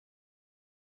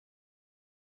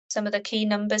 Some of the key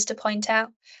numbers to point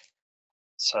out.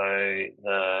 So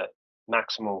the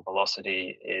maximal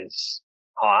velocity is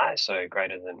high, so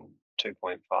greater than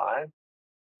 2.5.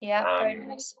 Yeah, very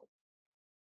nice.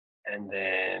 And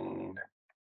then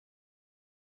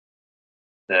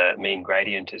the mean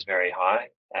gradient is very high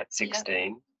at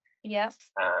 16. Yeah.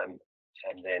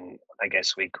 And then I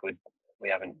guess you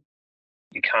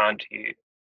can't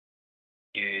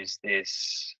use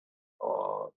this,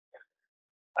 or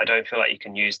I don't feel like you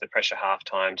can use the pressure half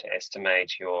time to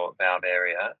estimate your valve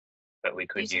area, but we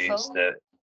could use the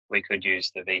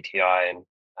VTI and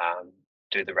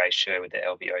do the ratio with the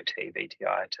LVOT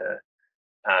VTI to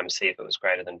see if it was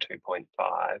greater than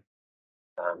 2.5.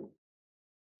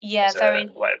 Yeah, very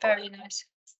nice.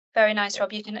 Very nice,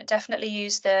 Rob. You can definitely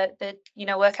use the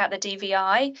work out the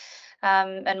DVI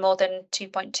and more than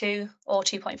 2.2 or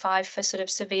 2.5 for sort of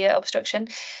severe obstruction.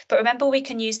 But remember, we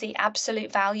can use the absolute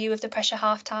value of the pressure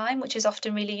half time, which is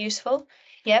often really useful.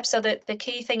 Yep. So the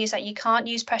key thing is that you can't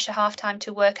use pressure half time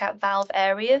to work out valve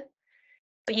area,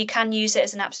 but you can use it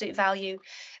as an absolute value.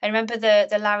 And remember the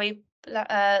Laurie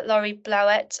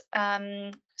Blauett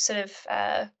sort of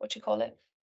what do you call it?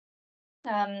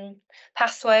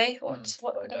 Pathway,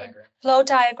 flow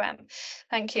diagram,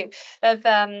 thank you, of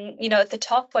at the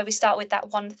top where we start with that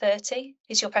 130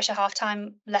 is your pressure half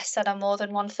time less than or more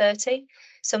than 130.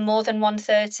 So more than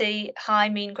 130, high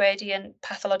mean gradient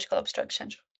pathological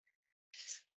obstruction.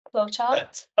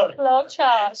 Flowchart. Oh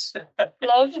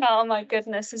my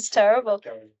goodness, it's terrible.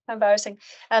 Embarrassing.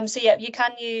 So yeah, you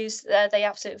can use the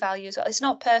absolute value as well. It's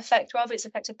not perfect, Rob. It's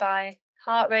affected by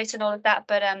heart rate and all of that,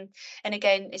 but and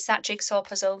again, it's that jigsaw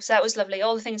puzzle. So that was lovely.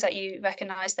 All the things that you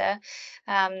recognize there,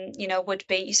 would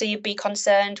be, so you'd be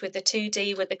concerned with the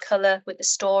 2D, with the color, with the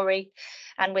story,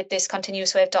 and with this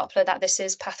continuous wave Doppler that this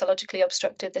is pathologically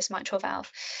obstructed, this mitral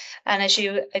valve. And as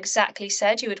you exactly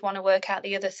said, you would want to work out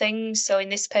the other things. So in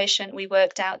this patient, we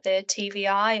worked out the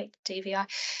DVI,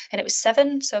 and it was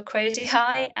 7, so crazy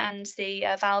high, and the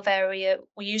valve area,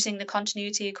 we're using the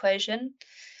continuity equation,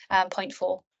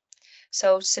 0.4.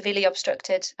 So severely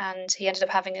obstructed, and he ended up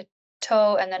having a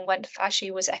TOE and then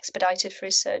was expedited for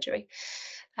his surgery.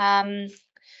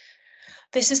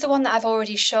 This is the one that I've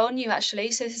already shown you,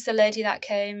 actually. So this is the lady that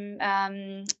came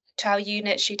to our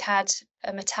unit. She'd had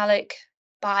a metallic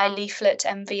bi-leaflet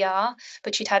MVR,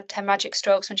 but she'd had hemorrhagic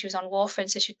strokes when she was on warfarin,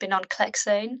 so she'd been on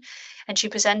Clexane, and she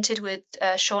presented with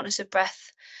shortness of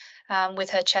breath with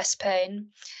her chest pain.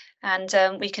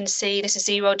 And we can see this is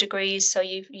 0 degrees, so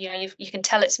you can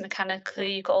tell it's mechanical.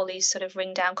 You've got all these sort of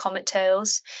ring down comet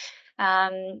tails,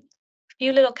 a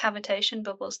few little cavitation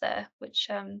bubbles there, which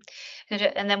and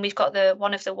then we've got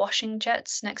one of the washing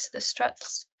jets next to the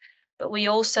struts. But we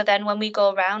also then, when we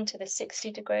go around to the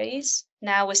 60 degrees,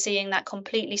 now we're seeing that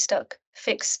completely stuck,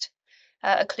 fixed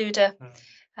occluder,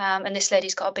 and this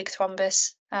lady's got a big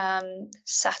thrombus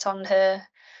sat on her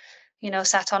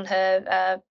sat on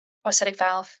her prosthetic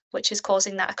valve, which is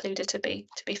causing that occluder to be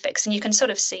fixed. And you can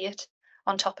sort of see it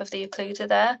on top of the occluder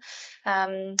there.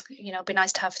 It'd be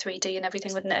nice to have 3D and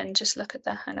everything, wouldn't it? And just look at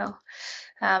that. I know.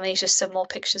 These just some more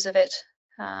pictures of it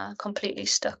completely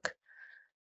stuck.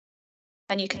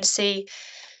 And you can see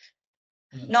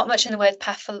not much in the way of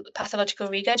pathological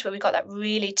regurg, but we've got that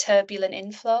really turbulent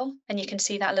inflow, and you can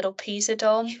see that little Pisa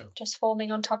dome just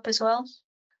forming on top as well.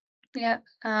 Yeah,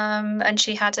 and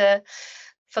she had a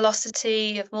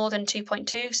velocity of more than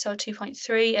 2.2, so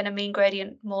 2.3, and a mean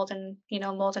gradient more than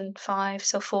 5,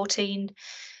 so 14.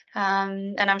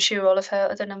 And I'm sure all of her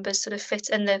other numbers sort of fit,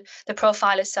 and the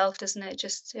profile itself, doesn't it?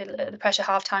 The pressure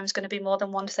half time is going to be more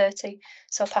than 130,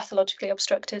 so pathologically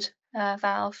obstructed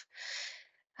valve.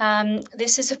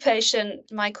 This is a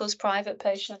patient, Michael's private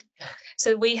patient.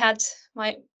 So we had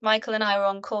Michael and I were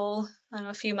on call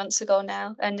a few months ago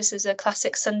now, and this is a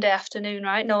classic Sunday afternoon,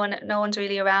 right? No one's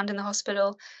really around in the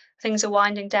hospital. Things are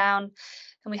winding down,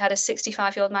 and we had a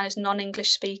 65-year-old man who's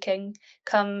non-English speaking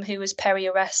come, who was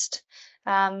peri-arrest.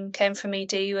 Came from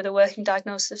ED with a working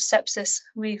diagnosis of sepsis.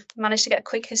 We managed to get a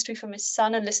quick history from his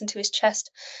son and listen to his chest.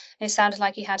 And it sounded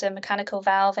like he had a mechanical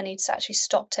valve, and he'd actually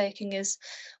stopped taking his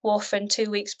warfarin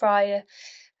 2 weeks prior.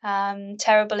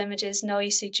 Terrible images, no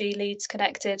ECG leads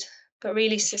connected, but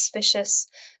really suspicious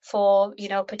for,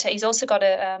 he's also got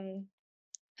a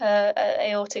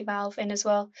aortic valve in as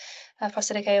well, a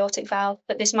prosthetic aortic valve.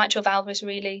 But this mitral valve was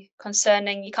really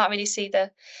concerning. You can't really see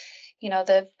the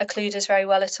occluders very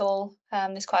well at all.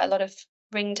 There's quite a lot of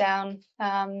ring down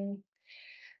and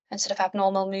sort of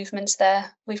abnormal movements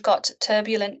there. We've got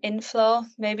turbulent inflow,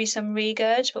 maybe some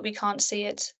regurg, but we can't see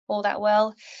it all that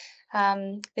well.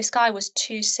 This guy was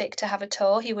too sick to have a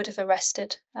tow. He would have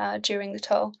arrested during the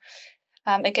tow.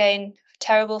 Again,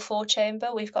 terrible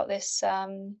 4-chamber. We've got this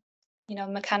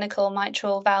mechanical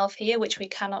mitral valve here, which we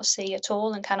cannot see at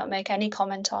all and cannot make any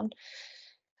comment on.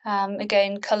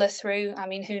 Again, colour through,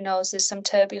 who knows, there's some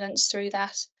turbulence through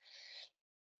that.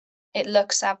 It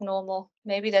looks abnormal.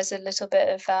 Maybe there's a little bit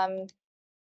of,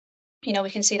 we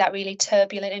can see that really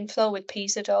turbulent inflow with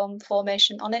Pisa dome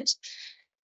formation on it.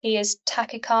 He is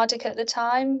tachycardic at the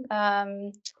time,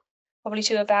 probably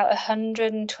to about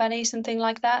 120, something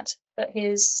like that. But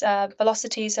his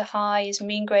velocities are high, his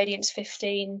mean gradient's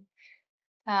 15.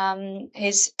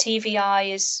 His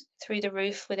TVI is through the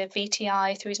roof with a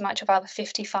VTI through his mitral valve of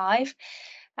 55,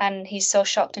 and he's so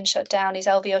shocked and shut down. His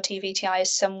LVOT VTI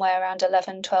is somewhere around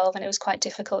 11, 12, and it was quite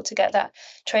difficult to get that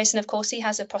trace. And of course, he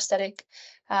has a prosthetic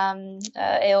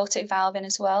aortic valve in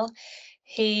as well.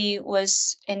 He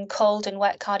was in cold and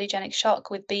wet cardiogenic shock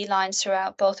with B lines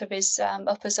throughout both of his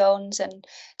upper zones and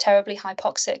terribly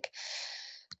hypoxic.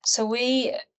 So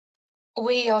we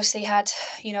obviously had,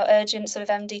 urgent sort of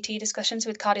MDT discussions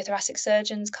with cardiothoracic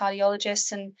surgeons,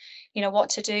 cardiologists, and, what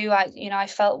to do. I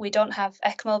felt we don't have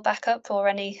ECMO backup or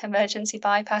any emergency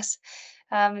bypass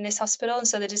in this hospital. And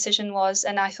so the decision was,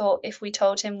 and I thought if we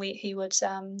told him he would,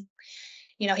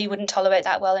 he wouldn't tolerate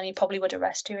that well, and he probably would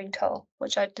arrest during tow,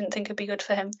 which I didn't think would be good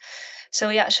for him. So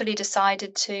we actually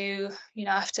decided to,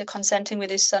 after consenting with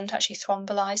his son, to actually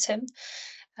thrombolize him.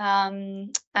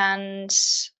 And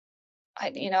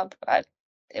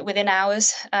within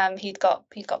hours, he'd got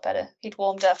better. He'd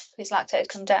warmed up, his lactate had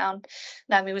come down.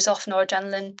 He was off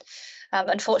noradrenaline.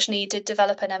 Unfortunately, he did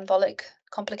develop an embolic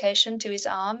complication to his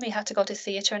arm. He had to go to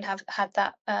theatre and have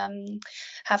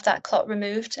that clot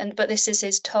removed. And this is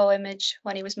his toe image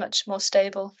when he was much more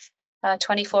stable.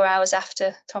 24 hours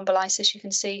after thrombolysis, you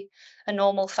can see a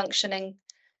normal functioning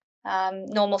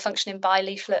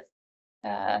bileaflet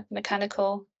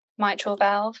mechanical mitral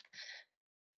valve.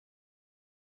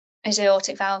 His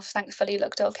aortic valve, thankfully,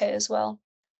 looked okay as well.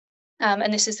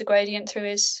 And this is the gradient through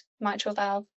his mitral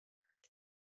valve.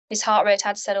 His heart rate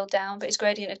had settled down, but his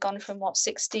gradient had gone from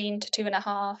 16 to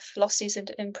 2.5. Velocities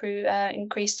had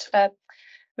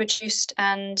reduced,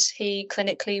 and he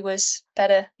clinically was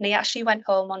better. And he actually went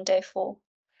home on day 4.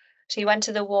 So he went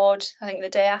to the ward, I think, the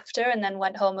day after, and then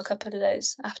went home a couple of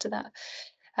days after that.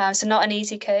 So not an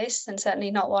easy case, and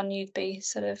certainly not one you'd be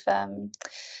sort of,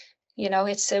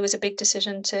 it was a big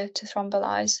decision to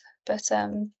thrombolize. But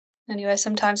anyway,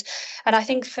 sometimes, and I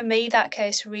think for me, that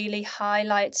case really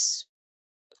highlights,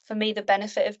 for me, the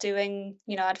benefit of doing,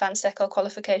 advanced echo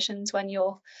qualifications when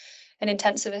you're an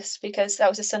intensivist, because that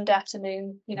was a Sunday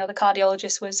afternoon. The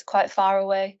cardiologist was quite far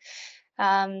away.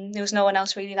 There was no one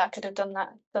else really that could have done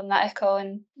that echo,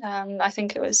 and I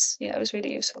think it was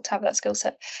really useful to have that skill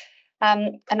set.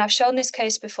 And I've shown this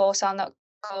case before, so I'll not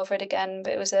go over it again.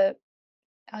 But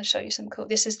I'll show you some cool.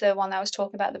 This is the one I was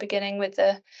talking about at the beginning with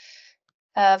the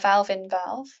valve in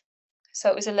valve. So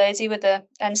it was a lady with the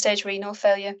end-stage renal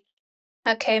failure.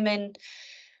 came in,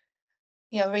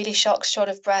 really shocked, short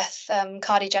of breath,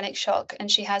 cardiogenic shock, and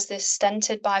she has this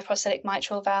stented biprosthetic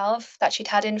mitral valve that she'd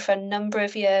had in for a number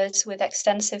of years with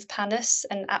extensive pannus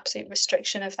and absolute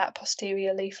restriction of that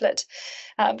posterior leaflet,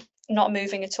 not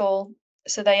moving at all.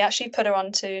 So they actually put her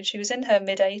onto, she was in her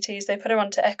mid-80s, they put her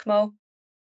onto ECMO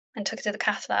and took her to the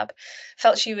cath lab.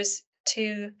 Felt she was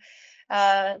too,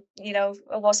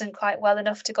 wasn't quite well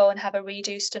enough to go and have a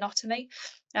redo stenotomy.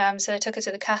 So they took her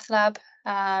to the cath lab.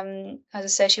 As I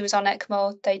say, she was on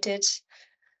ECMO.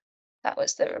 That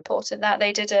was the report of that.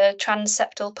 They did a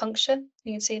transeptal puncture.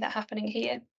 You can see that happening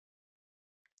here.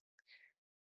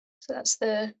 So that's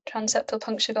the transeptal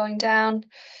puncture going down.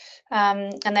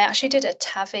 And they actually did a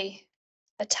TAVI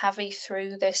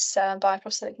through this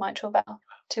biprosthetic mitral valve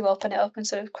to open it up and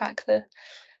sort of crack the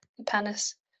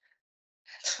pannus.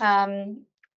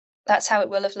 That's how it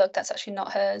will have looked. That's actually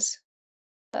not hers.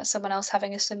 That's someone else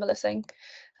having a similar thing,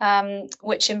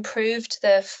 which improved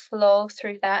the flow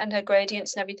through that, and her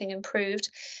gradients and everything improved.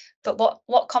 But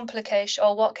what complication,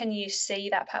 or what can you see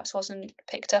that perhaps wasn't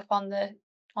picked up on the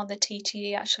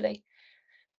TTE actually?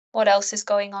 What else is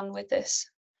going on with this?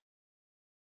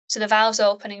 So the valve's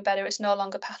opening better. It's no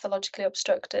longer pathologically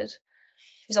obstructed.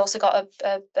 She's also got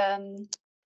a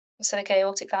systemic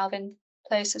aortic valve in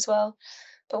place as well.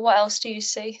 But what else do you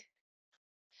see?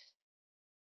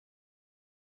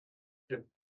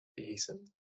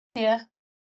 Yeah.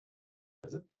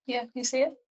 Is it? Yeah, you see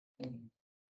it? Can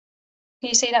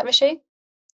you see that, Rishi?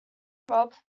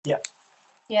 Rob? Yeah.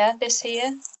 Yeah, this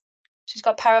here. She's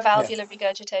got paravalvular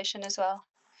regurgitation as well,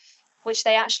 which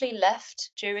they actually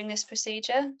left during this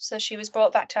procedure. So she was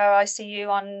brought back to our ICU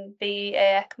on BA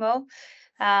ECMO,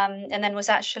 and then was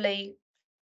actually,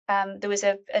 there was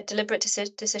a deliberate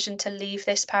decision to leave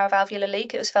this paravalvular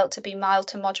leak. It was felt to be mild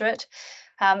to moderate.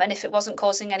 And if it wasn't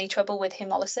causing any trouble with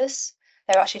hemolysis,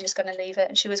 they were actually just going to leave it.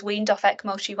 And she was weaned off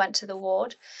ECMO. She went to the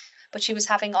ward, but she was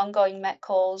having ongoing MET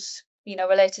calls,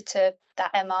 related to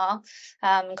that MR,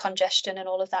 congestion and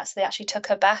all of that. So they actually took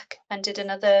her back and did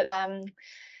another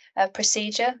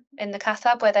procedure in the cath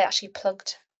lab where they actually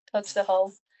plugged the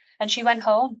hole, and she went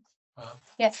home. Wow.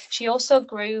 Yeah, she also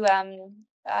grew.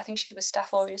 I think she was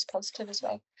Staph aureus positive as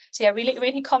well. So yeah, really,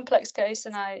 really complex case,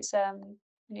 and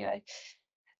anyway.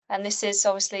 And this is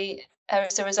obviously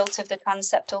as a result of the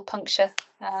transeptal puncture.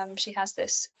 She has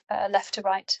this left to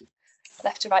right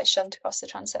shunt across the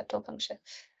transeptal puncture.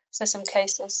 So some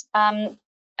cases.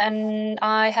 And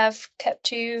I have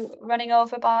kept you running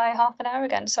over by half an hour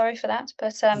again. Sorry for that,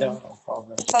 but No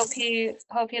problem.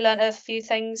 hope you learned a few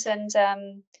things. And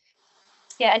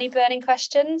yeah, any burning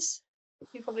questions?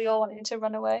 You probably all wanted to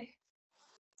run away.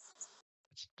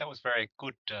 That was very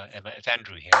good, Emma. It's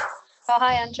Andrew here. Oh,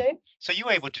 hi, Andrew. So you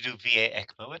were able to do VA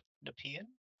ECMO at Nepean?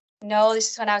 No,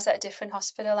 this is when I was at a different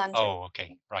hospital, Andrew. Oh,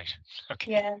 okay, right.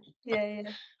 Okay. Yeah.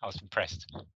 I was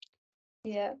impressed.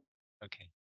 Yeah. Okay,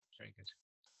 very good.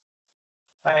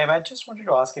 Hi, I just wanted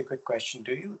to ask a quick question.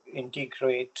 Do you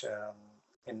integrate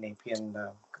in Nepean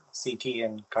CT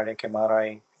and cardiac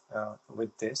MRI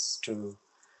with this to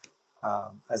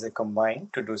as a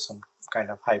combined to do some kind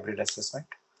of hybrid assessment?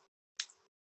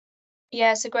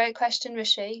 Yeah, it's a great question,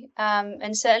 Rishi.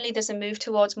 And certainly there's a move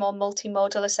towards more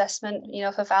multimodal assessment,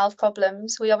 for valve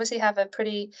problems. We obviously have a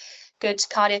pretty good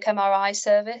cardiac MRI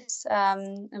service,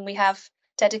 and we have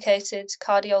dedicated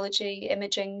cardiology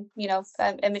imaging,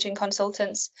 imaging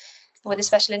consultants with a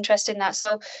special interest in that.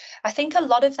 So I think a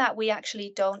lot of that we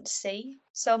actually don't see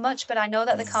so much, but I know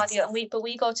that the cardio,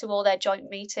 we go to all their joint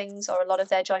meetings, or a lot of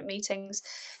their joint meetings,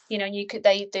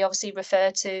 they obviously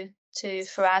refer to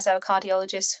Faraz, our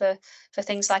cardiologist, for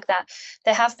things like that.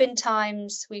 There have been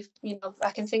times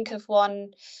I can think of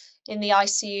one in the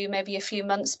ICU maybe a few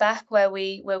months back where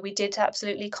we did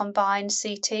absolutely combine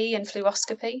CT and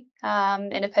fluoroscopy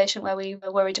in a patient where we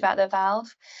were worried about their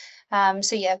valve.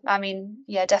 So yeah,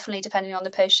 definitely depending on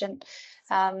the patient,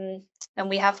 and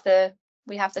we have the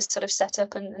sort of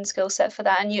setup and skill set for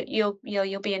that, and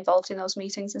you'll be involved in those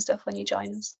meetings and stuff when you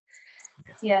join us.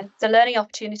 Yeah, the learning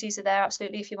opportunities are there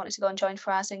absolutely if you wanted to go and join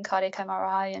Faraz in cardiac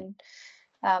MRI and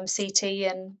CT,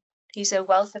 and he's a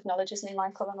wealth of knowledge, isn't he,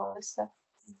 Michael, and all this stuff.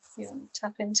 You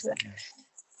tap into it.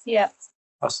 Yeah.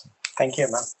 Awesome. Thank you,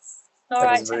 Emma. All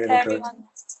right, take care, everyone.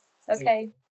 Okay,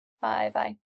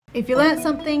 bye. If you learnt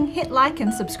something, hit like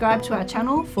and subscribe to our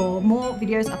channel for more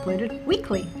videos uploaded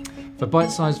weekly. For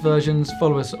bite-sized versions,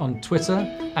 follow us on Twitter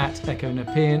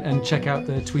 @EchoNepean and check out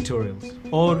the tutorials.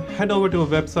 Or head over to our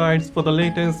websites for the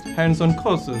latest hands-on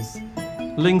courses.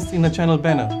 Links in the channel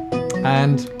banner.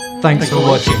 And thanks for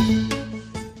watching.